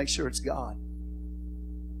 But you better make sure it's God.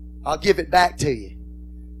 I'll give it back to you.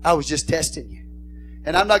 I was just testing you.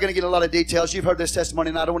 And I'm not going to get a lot of details. You've heard this testimony,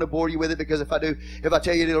 and I don't want to bore you with it, because if I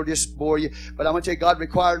tell you, it'll just bore you. But I'm going to tell you, God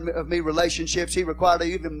required of me relationships. He required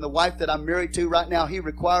even the wife that I'm married to right now. He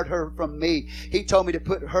required her from me. He told me to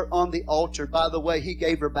put her on the altar. By the way, He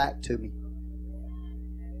gave her back to me.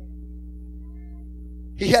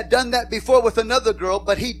 He had done that before with another girl,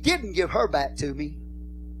 but He didn't give her back to me.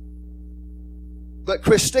 But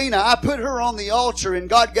Christina, I put her on the altar, and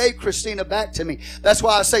God gave Christina back to me. That's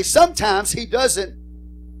why I say sometimes He doesn't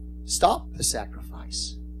stop the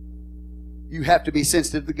sacrifice. You have to be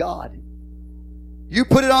sensitive to God. You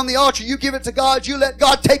put it on the altar, you give it to God, you let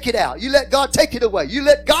God take it out. You let God take it away. You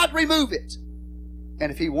let God remove it.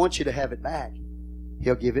 And if He wants you to have it back,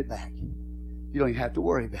 He'll give it back. You don't even have to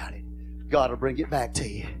worry about it. God will bring it back to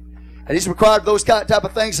you. And He's required those type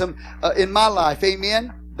of things in my life.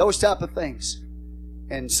 Amen? Those type of things.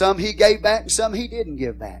 And some He gave back and some He didn't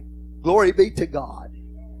give back. Glory be to God.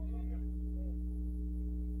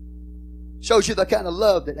 Shows you the kind of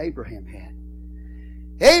love that Abraham had.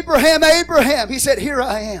 Abraham, he said, here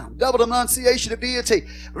I am. Double enunciation of deity.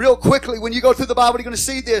 Real quickly, when you go through the Bible, you're going to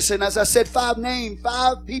see this. And as I said, 5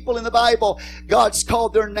 people in the Bible, God's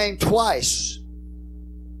called their name twice.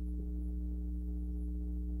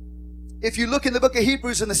 If you look in the book of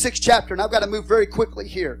Hebrews in the 6th chapter, and I've got to move very quickly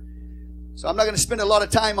here, so I'm not going to spend a lot of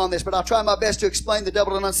time on this, but I'll try my best to explain the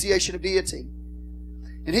double enunciation of deity.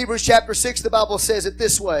 In Hebrews chapter 6, the Bible says it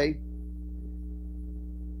this way.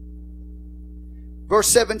 Verse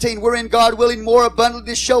 17, wherein God willing more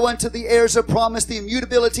abundantly to show unto the heirs of promise the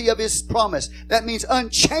immutability of His promise. That means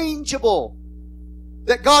unchangeable.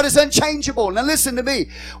 That God is unchangeable. Now listen to me.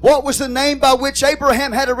 What was the name by which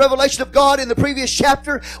Abraham had a revelation of God in the previous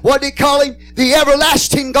chapter? What did he call Him? The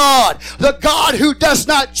everlasting God. The God who does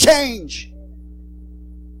not change.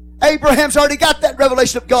 Abraham's already got that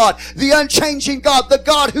revelation of God. The unchanging God. The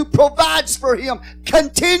God who provides for him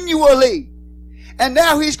continually. And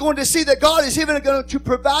now he's going to see that God is even going to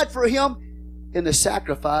provide for him in the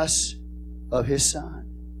sacrifice of His Son.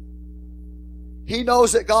 He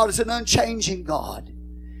knows that God is an unchanging God.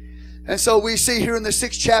 And so we see here in the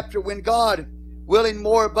 6th chapter, when God, willing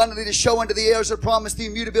more abundantly to show unto the heirs of promise the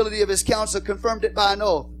immutability of His counsel, confirmed it by an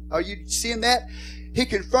oath. Are you seeing that? He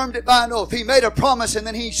confirmed it by an oath. He made a promise and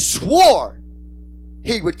then He swore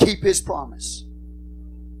He would keep His promise.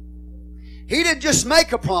 He didn't just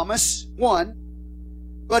make a promise, 1,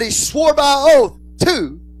 but He swore by oath,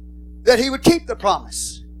 2, that He would keep the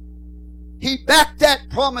promise. He backed that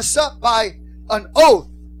promise up by an oath.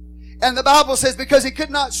 And the Bible says because He could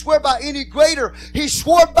not swear by any greater, He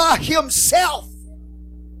swore by Himself.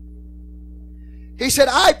 He said,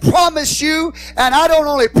 I promise you, and I don't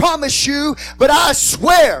only promise you, but I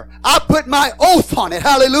swear. I put my oath on it.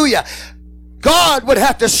 Hallelujah. God would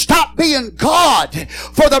have to stop being God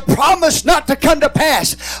for the promise not to come to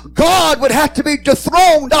pass. God would have to be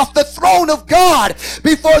dethroned off the throne of God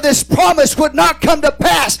before this promise would not come to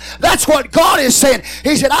pass. That's what God is saying.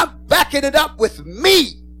 He said, I'm backing it up with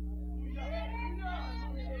me.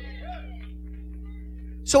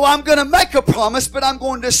 So I'm going to make a promise, but I'm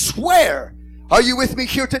going to swear. Are you with me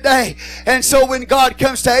here today? And so when God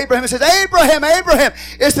comes to Abraham and says, Abraham, Abraham,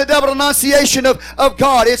 it's the double enunciation of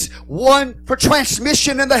God. It's one for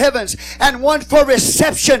transmission in the heavens and one for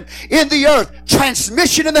reception in the earth.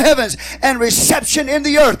 Transmission in the heavens and reception in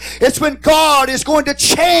the earth. It's when God is going to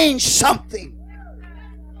change something.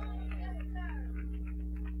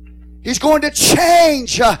 He's going to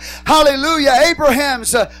change, hallelujah,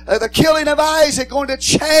 Abraham's, the killing of Isaac, going to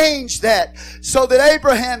change that so that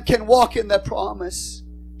Abraham can walk in the promise.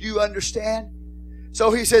 Do you understand? So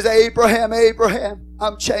he says, Abraham, Abraham,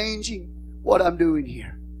 I'm changing what I'm doing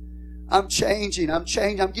here. I'm changing.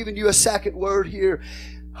 I'm giving you a second word here.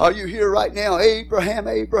 Are you here right now? Abraham,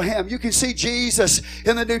 Abraham. You can see Jesus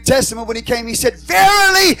in the New Testament when he came. He said,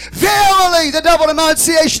 verily, verily, the double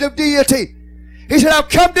enunciation of deity. He said, I've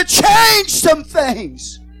come to change some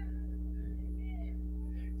things.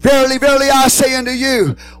 Verily, verily, I say unto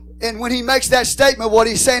you. And when he makes that statement, what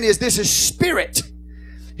he's saying is, this is spirit.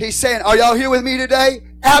 He's saying, are y'all here with me today?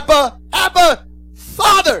 Abba, Abba,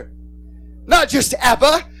 Father. Not just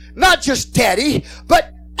Abba, not just Daddy,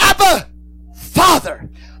 but Abba, Father.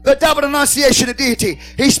 The double enunciation of deity.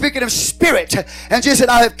 He's speaking of spirit. And Jesus said,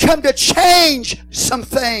 I have come to change some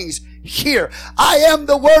things here. I am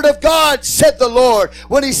the Word of God, said the Lord.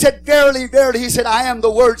 When he said, verily, verily, he said, I am the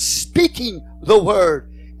Word speaking the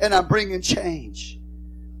Word. And I'm bringing change.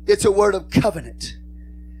 It's a word of covenant.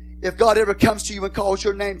 If God ever comes to you and calls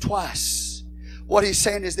your name twice, what he's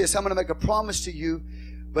saying is this: I'm going to make a promise to you,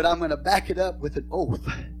 but I'm going to back it up with an oath.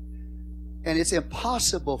 And it's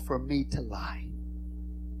impossible for me to lie.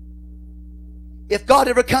 If God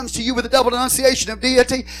ever comes to you with a double enunciation of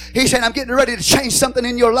deity, he said, I'm getting ready to change something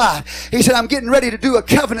in your life. He said, I'm getting ready to do a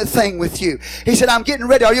covenant thing with you. He said, I'm getting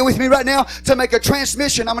ready, are you with me right now, to make a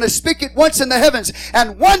transmission. I'm going to speak it once in the heavens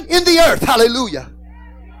and one in the earth. Hallelujah.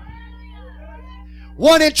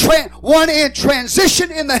 One in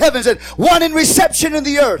transition in the heavens and one in reception in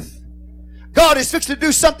the earth. God is fixing to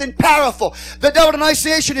do something powerful. The double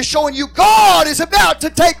enunciation is showing you God is about to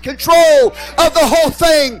take control of the whole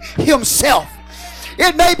thing himself.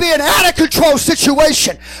 It may be an out-of-control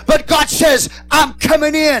situation, but God says, I'm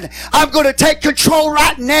coming in. I'm going to take control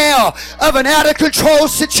right now of an out-of-control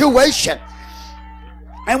situation.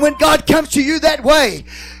 And when God comes to you that way,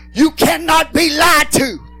 you cannot be lied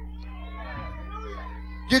to.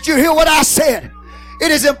 Did you hear what I said?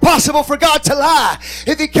 It is impossible for God to lie.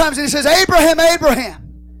 If he comes and he says, Abraham,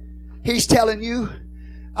 Abraham, he's telling you,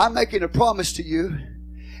 I'm making a promise to you,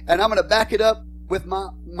 and I'm going to back it up with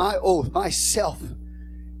my oath, myself.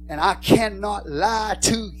 And I cannot lie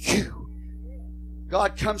to you.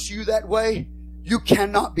 God comes to you that way, you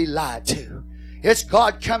cannot be lied to. It's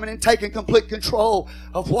God coming and taking complete control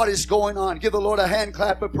of what is going on. Give the Lord a hand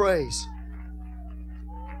clap of praise.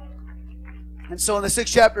 And so in the 6th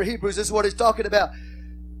chapter of Hebrews, this is what he's talking about.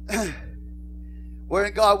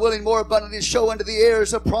 Wherein God, willing more abundantly to show unto the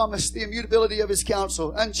heirs of promise the immutability of his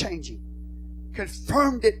counsel, unchanging,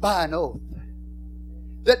 confirmed it by an oath.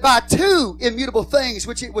 That by two immutable things,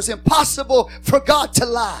 which it was impossible for God to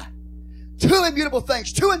lie. Two immutable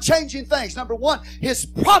things, two unchanging things. Number one, his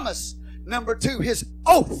promise. Number two, his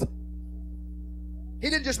oath.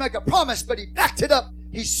 He didn't just make a promise, but he backed it up.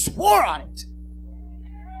 He swore on it.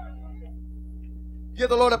 Give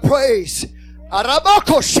the Lord a praise.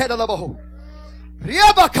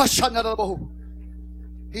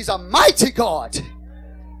 He's a mighty God.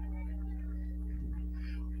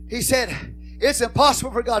 He said, it's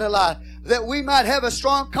impossible for God to lie, that we might have a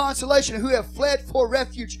strong consolation who have fled for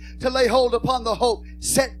refuge to lay hold upon the hope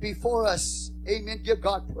set before us. Amen. Give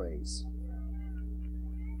God praise.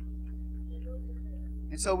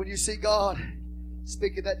 And so when you see God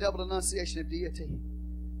speaking that double enunciation of deity,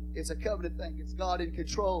 it's a covenant thing. It's God in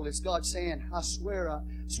control. It's God saying, I swear,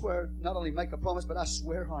 not only make a promise, but I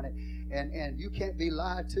swear on it. And you can't be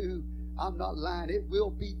lied to. I'm not lying. It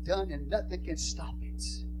will be done and nothing can stop it.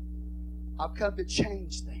 I've come to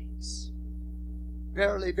change things.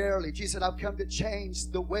 Verily, verily. Jesus said, I've come to change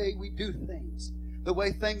the way we do things. The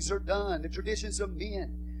way things are done. The traditions of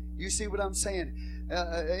men. You see what I'm saying?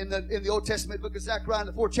 In the Old Testament book of Zechariah in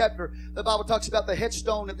the 4th chapter, the Bible talks about the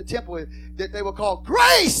headstone of the temple that they will call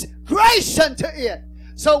grace. Grace unto it.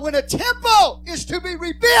 So when a temple is to be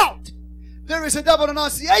rebuilt, there is a double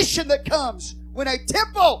enunciation that comes when a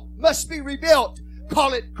temple must be rebuilt.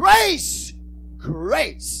 Call it grace.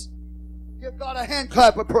 Grace. Give God a hand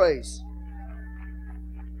clap of praise.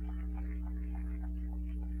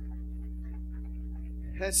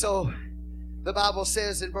 And so the Bible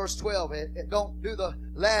says in verse 12, don't do the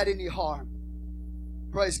lad any harm.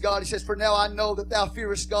 Praise God. He says, for now I know that thou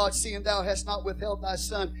fearest God, seeing thou hast not withheld thy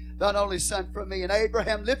son, thine only son, from me. And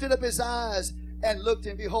Abraham lifted up his eyes and looked,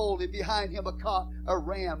 and behold, and behind him a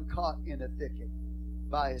ram caught in a thicket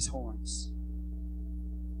by his horns.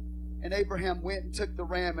 And Abraham went and took the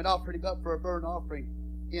ram and offered him up for a burnt offering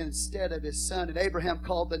instead of his son. And Abraham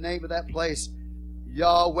called the name of that place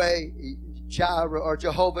Yahweh Jireh, or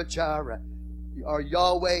Jehovah Jireh, or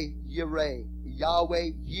Yahweh Yireh. Yahweh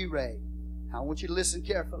Yireh. I want you to listen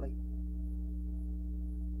carefully.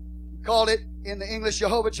 Called it in the English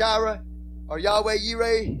Jehovah Jireh, or Yahweh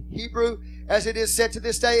Yireh, Hebrew, as it is said to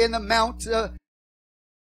this day, in the mount of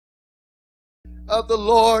the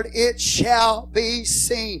Lord it shall be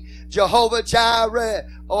seen. Jehovah Jireh,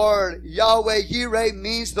 or Yahweh Yireh,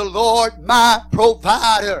 means the Lord my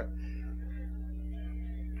provider.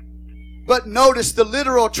 But notice the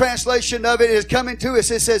literal translation of it is coming to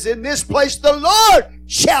us. It says, in this place the Lord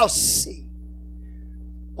shall see.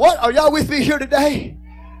 What? Are y'all with me here today?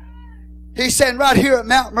 He's saying right here at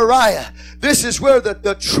Mount Moriah, this is where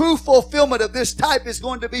the true fulfillment of this type is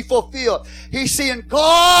going to be fulfilled. He's seeing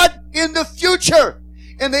God in the future.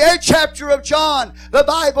 In the 8th chapter of John, the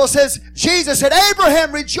Bible says, Jesus said,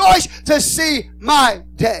 Abraham rejoiced to see my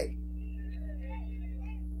day.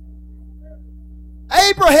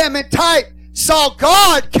 Abraham in type saw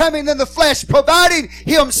God coming in the flesh, providing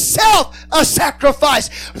himself a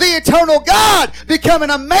sacrifice. The eternal God becoming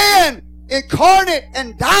a man incarnate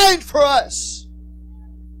and dying for us.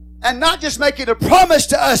 And not just making a promise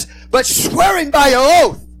to us, but swearing by an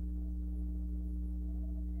oath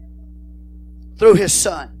through his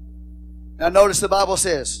son. Now notice the Bible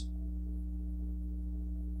says,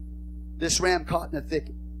 this ram caught in a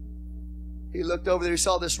thicket. He looked over there, he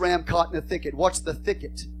saw this ram caught in a thicket. What's the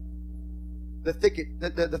thicket? The thicket,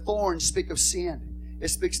 the thorns speak of sin. It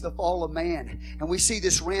speaks of the fall of man. And we see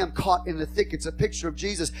this ram caught in the thicket. It's a picture of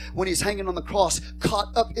Jesus when he's hanging on the cross, caught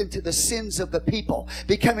up into the sins of the people,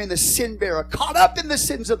 becoming the sin bearer, caught up in the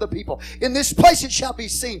sins of the people. In this place it shall be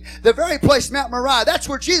seen. The very place, Mount Moriah, that's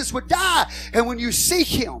where Jesus would die. And when you see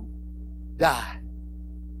him die,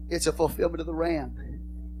 it's a fulfillment of the ram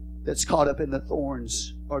that's caught up in the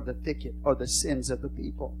thorns or the thicket or the sins of the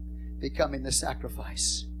people, becoming the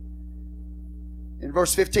sacrifice. In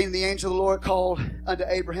verse 15, the angel of the Lord called unto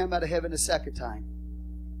Abraham out of heaven a second time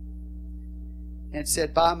and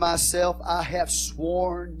said, by myself I have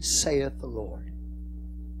sworn, saith the Lord.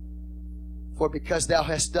 For because thou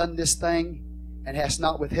hast done this thing and hast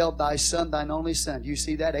not withheld thy son, thine only son. Do you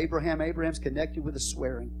see that? Abraham's connected with a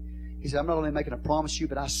swearing. He said, I'm not only making a promise to you,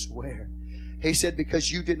 but I swear. He said,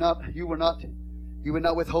 because you would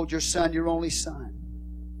not withhold your son, your only son.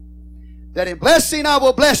 That in blessing I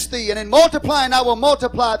will bless thee, and in multiplying I will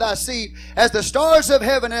multiply thy seed as the stars of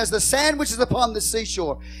heaven, as the sand which is upon the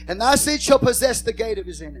seashore. And thy seed shall possess the gate of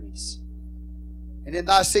his enemies. And in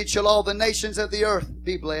thy seed shall all the nations of the earth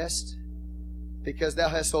be blessed, because thou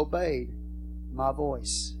hast obeyed my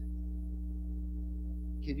voice.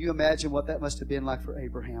 Can you imagine what that must have been like for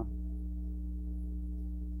Abraham?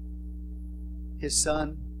 His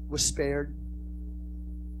son was spared,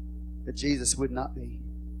 but Jesus would not be.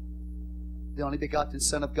 The only begotten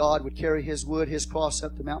Son of God would carry his wood, his cross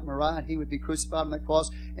up to Mount Moriah, and he would be crucified on that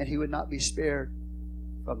cross, and he would not be spared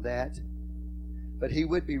from that. But he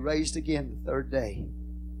would be raised again the third day.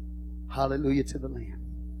 Hallelujah to the Lamb.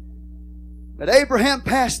 But Abraham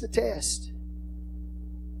passed the test.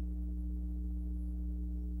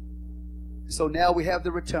 So now we have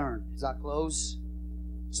the return. As I close.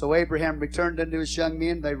 So Abraham returned unto his young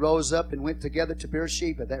men. They rose up and went together to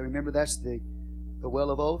Beersheba. Remember, that's the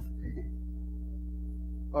well of oath.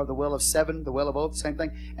 Or the well of seven, the well of oath, same thing.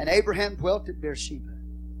 And Abraham dwelt at Beersheba.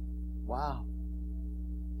 Wow.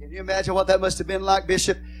 Can you imagine what that must have been like,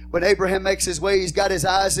 Bishop? When Abraham makes his way, he's got his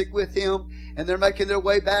Isaac with him, and they're making their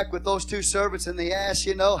way back with those two servants and the ass,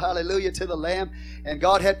 hallelujah to the Lamb. And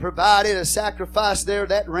God had provided a sacrifice there,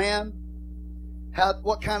 that ram.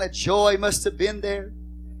 What kind of joy must have been there?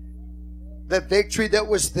 The victory that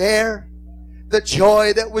was there. The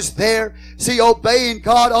joy that was there. See, obeying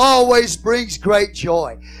God always brings great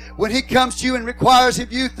joy. When He comes to you and requires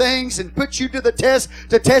of you things and puts you to the test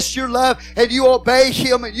to test your love, and you obey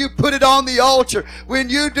Him and you put it on the altar, when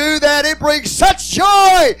you do that, it brings such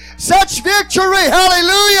joy, such victory.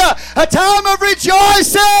 Hallelujah! A time of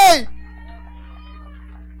rejoicing.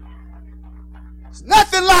 It's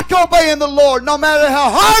nothing like obeying the Lord, no matter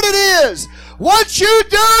how hard it is. Once you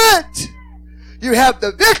do it, you have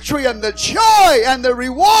the victory and the joy and the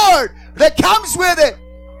reward that comes with it.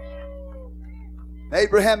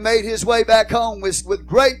 Abraham made his way back home with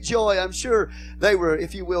great joy. I'm sure they were,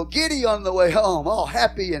 if you will, giddy on the way home, all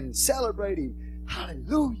happy and celebrating.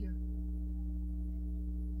 Hallelujah.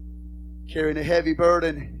 Carrying a heavy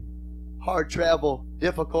burden, hard travel,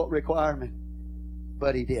 difficult requirement.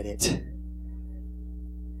 But he did it.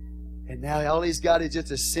 And now all he's got is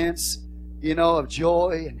just a sense, of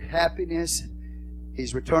joy and happiness.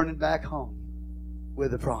 He's returning back home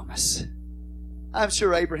with a promise. I'm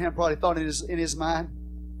sure Abraham probably thought in his mind,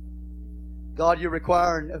 God, you're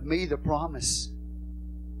requiring of me the promise.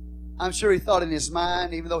 I'm sure he thought in his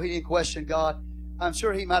mind, even though he didn't question God, I'm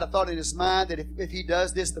sure he might have thought in his mind that if he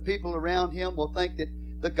does this, the people around him will think that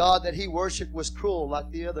the God that he worshiped was cruel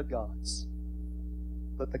like the other gods.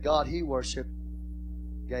 But the God he worshiped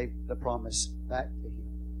gave the promise back to him,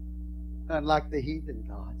 unlike the heathen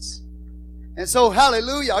gods. And so,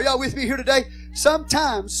 hallelujah. Are y'all with me here today?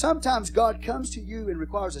 Sometimes God comes to you and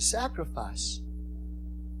requires a sacrifice.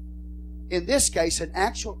 In this case, an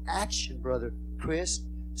actual action, Brother Chris.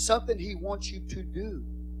 Something he wants you to do.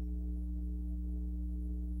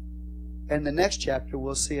 And the next chapter,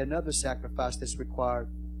 we'll see another sacrifice that's required.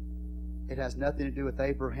 It has nothing to do with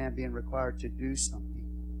Abraham being required to do something.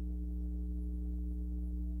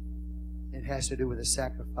 It has to do with a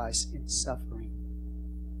sacrifice in suffering.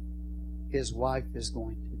 His wife is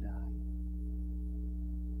going to die.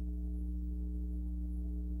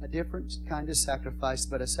 A different kind of sacrifice,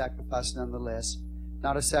 but a sacrifice nonetheless.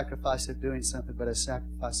 Not a sacrifice of doing something, but a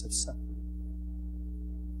sacrifice of suffering.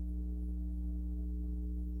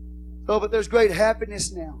 Oh, but there's great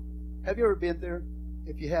happiness now. Have you ever been there?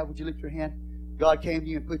 If you have, would you lift your hand? God came to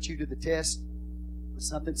you and put you to the test with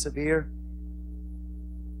something severe.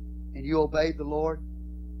 And you obeyed the Lord.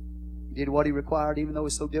 You did what He required, even though it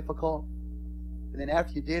was so difficult. And then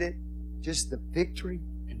after you did it, just the victory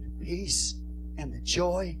and the peace and the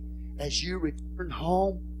joy as you return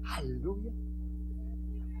home. Hallelujah.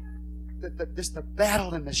 Just the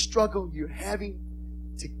battle and the struggle you're having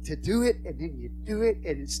to do it, and then you do it,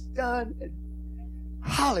 and it's done. And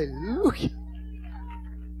hallelujah.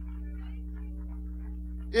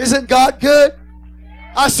 Isn't God good?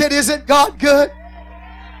 I said, isn't God good?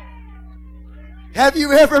 Have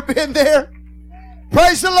you ever been there?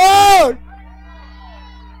 Praise the Lord.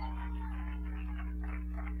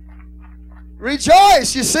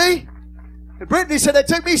 Rejoice, you see. And Brittany said, it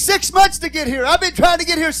took me 6 months to get here. I've been trying to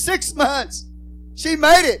get here 6 months. She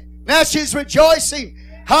made it. Now she's rejoicing.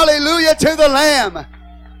 Hallelujah to the Lamb.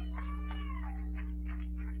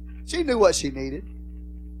 She knew what she needed.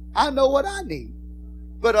 I know what I need.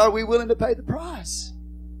 But are we willing to pay the price?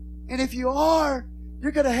 And if you are,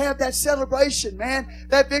 you're going to have that celebration, man.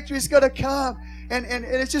 That victory is going to come. And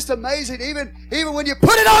it's just amazing. Even when you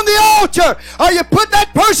put it on the altar, or you put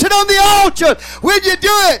that person on the altar, when you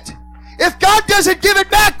do it, if God doesn't give it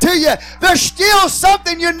back to you, there's still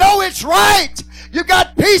something, you know it's right. You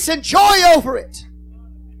got peace and joy over it.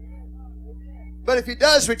 But if He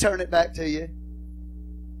does return it back to you,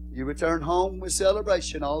 you return home with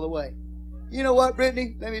celebration all the way. You know what,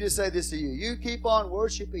 Brittany? Let me just say this to you. You keep on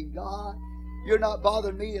worshiping God. You're not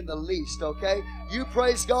bothering me in the least, okay? You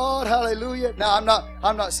praise God, hallelujah. Now,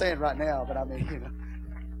 I'm not saying right now, but I mean, you know.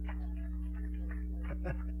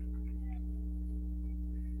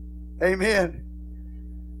 Amen.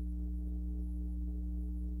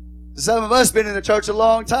 Some of us been in the church a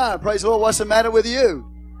long time. Praise the Lord. What's the matter with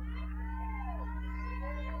you?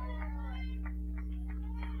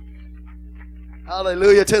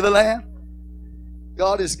 Hallelujah to the Lamb.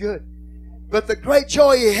 God is good. But the great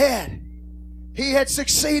joy he had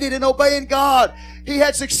succeeded in obeying God. He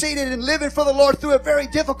had succeeded in living for the Lord through a very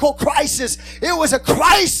difficult crisis. It was a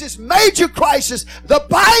crisis, major crisis, the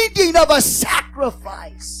binding of a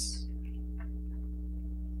sacrifice.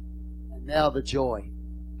 And now the joy,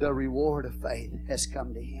 the reward of faith has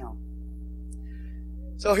come to him.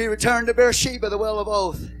 So he returned to Beersheba, the well of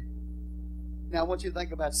oath. Now I want you to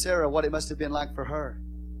think about Sarah, what it must have been like for her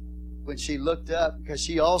when she looked up, because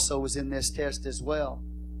she also was in this test as well.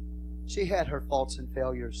 She had her faults and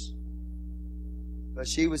failures, but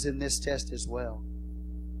she was in this test as well.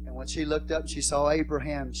 And when she looked up, she saw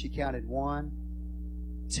Abraham. She counted 1,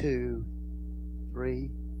 2, 3,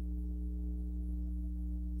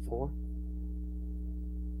 4.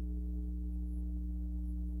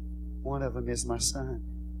 One of them is my son.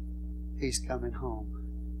 He's coming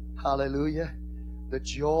home. Hallelujah. The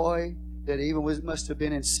joy that even must have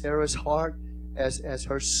been in Sarah's heart as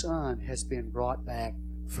her son has been brought back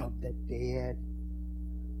from the dead.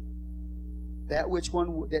 That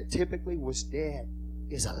that typically was dead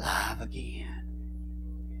is alive again.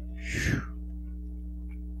 Whew.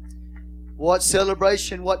 What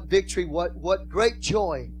celebration, what victory, what great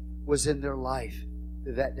joy was in their life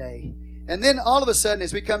that day. And then all of a sudden,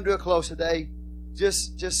 as we come to a close today,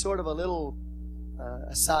 just sort of a little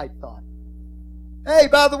a side thought. Hey,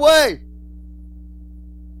 by the way,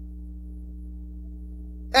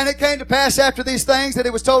 and it came to pass after these things that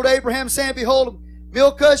it was told Abraham, saying, Behold,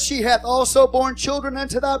 Milcah, she hath also borne children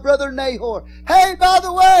unto thy brother Nahor. Hey, by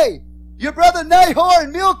the way, your brother Nahor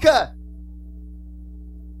and Milcah,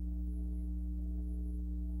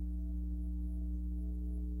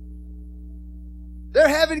 they're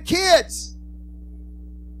having kids.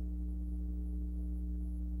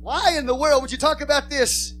 Why in the world would you talk about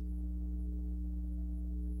this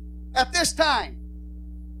at this time?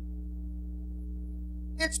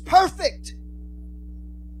 It's perfect.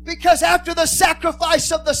 Because after the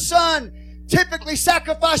sacrifice of the son, typically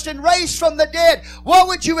sacrificed and raised from the dead, what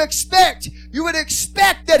would you expect? You would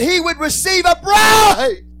expect that he would receive a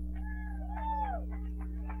bride.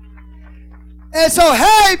 And so,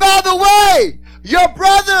 hey, by the way, your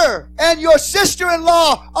brother and your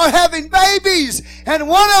sister-in-law are having babies, and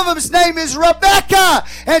one of them's name is Rebecca,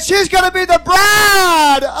 and she's going to be the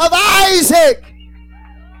bride of Isaac.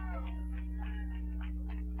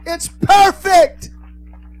 It's perfect.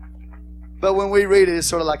 But when we read it, it's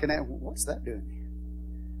sort of like what's that doing here?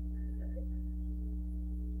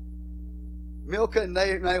 Milcah and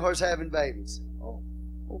Nahor's having babies. Oh,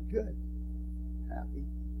 good. Happy.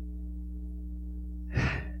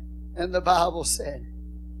 And the Bible said,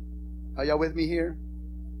 are y'all with me here?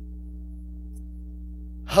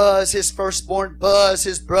 Huz, his firstborn, Buzz,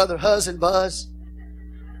 his brother, Huz and Buzz.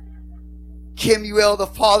 Kemuel, the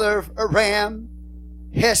father of Aram,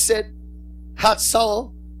 Hesed,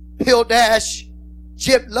 Hatzal, Pildash,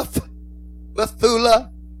 Jibleph,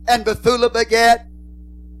 Bethulah, and Bethulah begat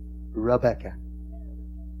Rebekah.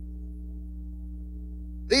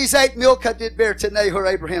 These 8 Milcah did bear to Nahor,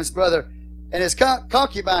 Abraham's brother, and his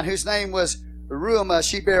concubine, whose name was Ruamah,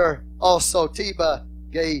 she bare also Teba,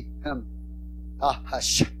 Gaham,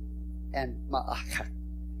 Ahash, and Ma'achah.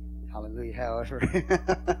 Hallelujah, however.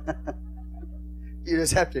 You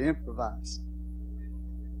just have to improvise.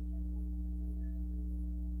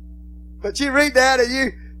 But you read that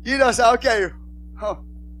and you don't say, okay, oh,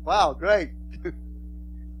 wow, great.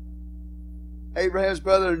 Abraham's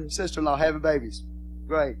brother and sister-in-law having babies.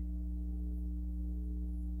 Great.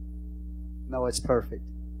 No, it's perfect.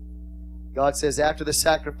 God says after the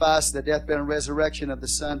sacrifice, the death, burial, and resurrection of the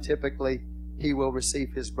Son, typically He will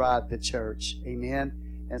receive His bride, the church. Amen.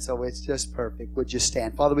 And so it's just perfect. Would you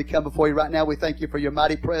stand? Father, we come before you right now. We thank you for your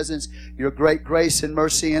mighty presence, your great grace and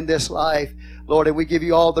mercy in this life. Lord, and we give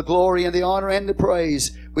you all the glory and the honor and the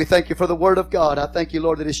praise. We thank you for the Word of God. I thank you,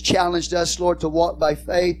 Lord, that has challenged us, Lord, to walk by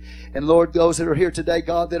faith. And Lord, those that are here today,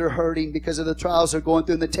 God, that are hurting because of the trials they're going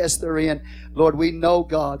through and the tests they're in, Lord, we know,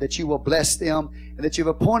 God, that you will bless them and that you've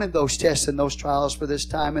appointed those tests and those trials for this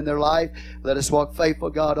time in their life. Let us walk faithful,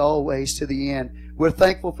 God, always to the end. We're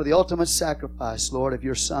thankful for the ultimate sacrifice, Lord, of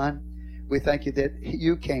your Son. We thank you that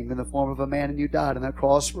you came in the form of a man and you died on that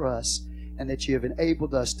cross for us, and that you have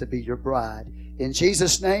enabled us to be your bride. In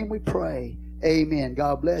Jesus' name we pray. Amen.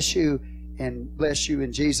 God bless you and bless you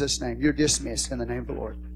in Jesus' name. You're dismissed in the name of the Lord.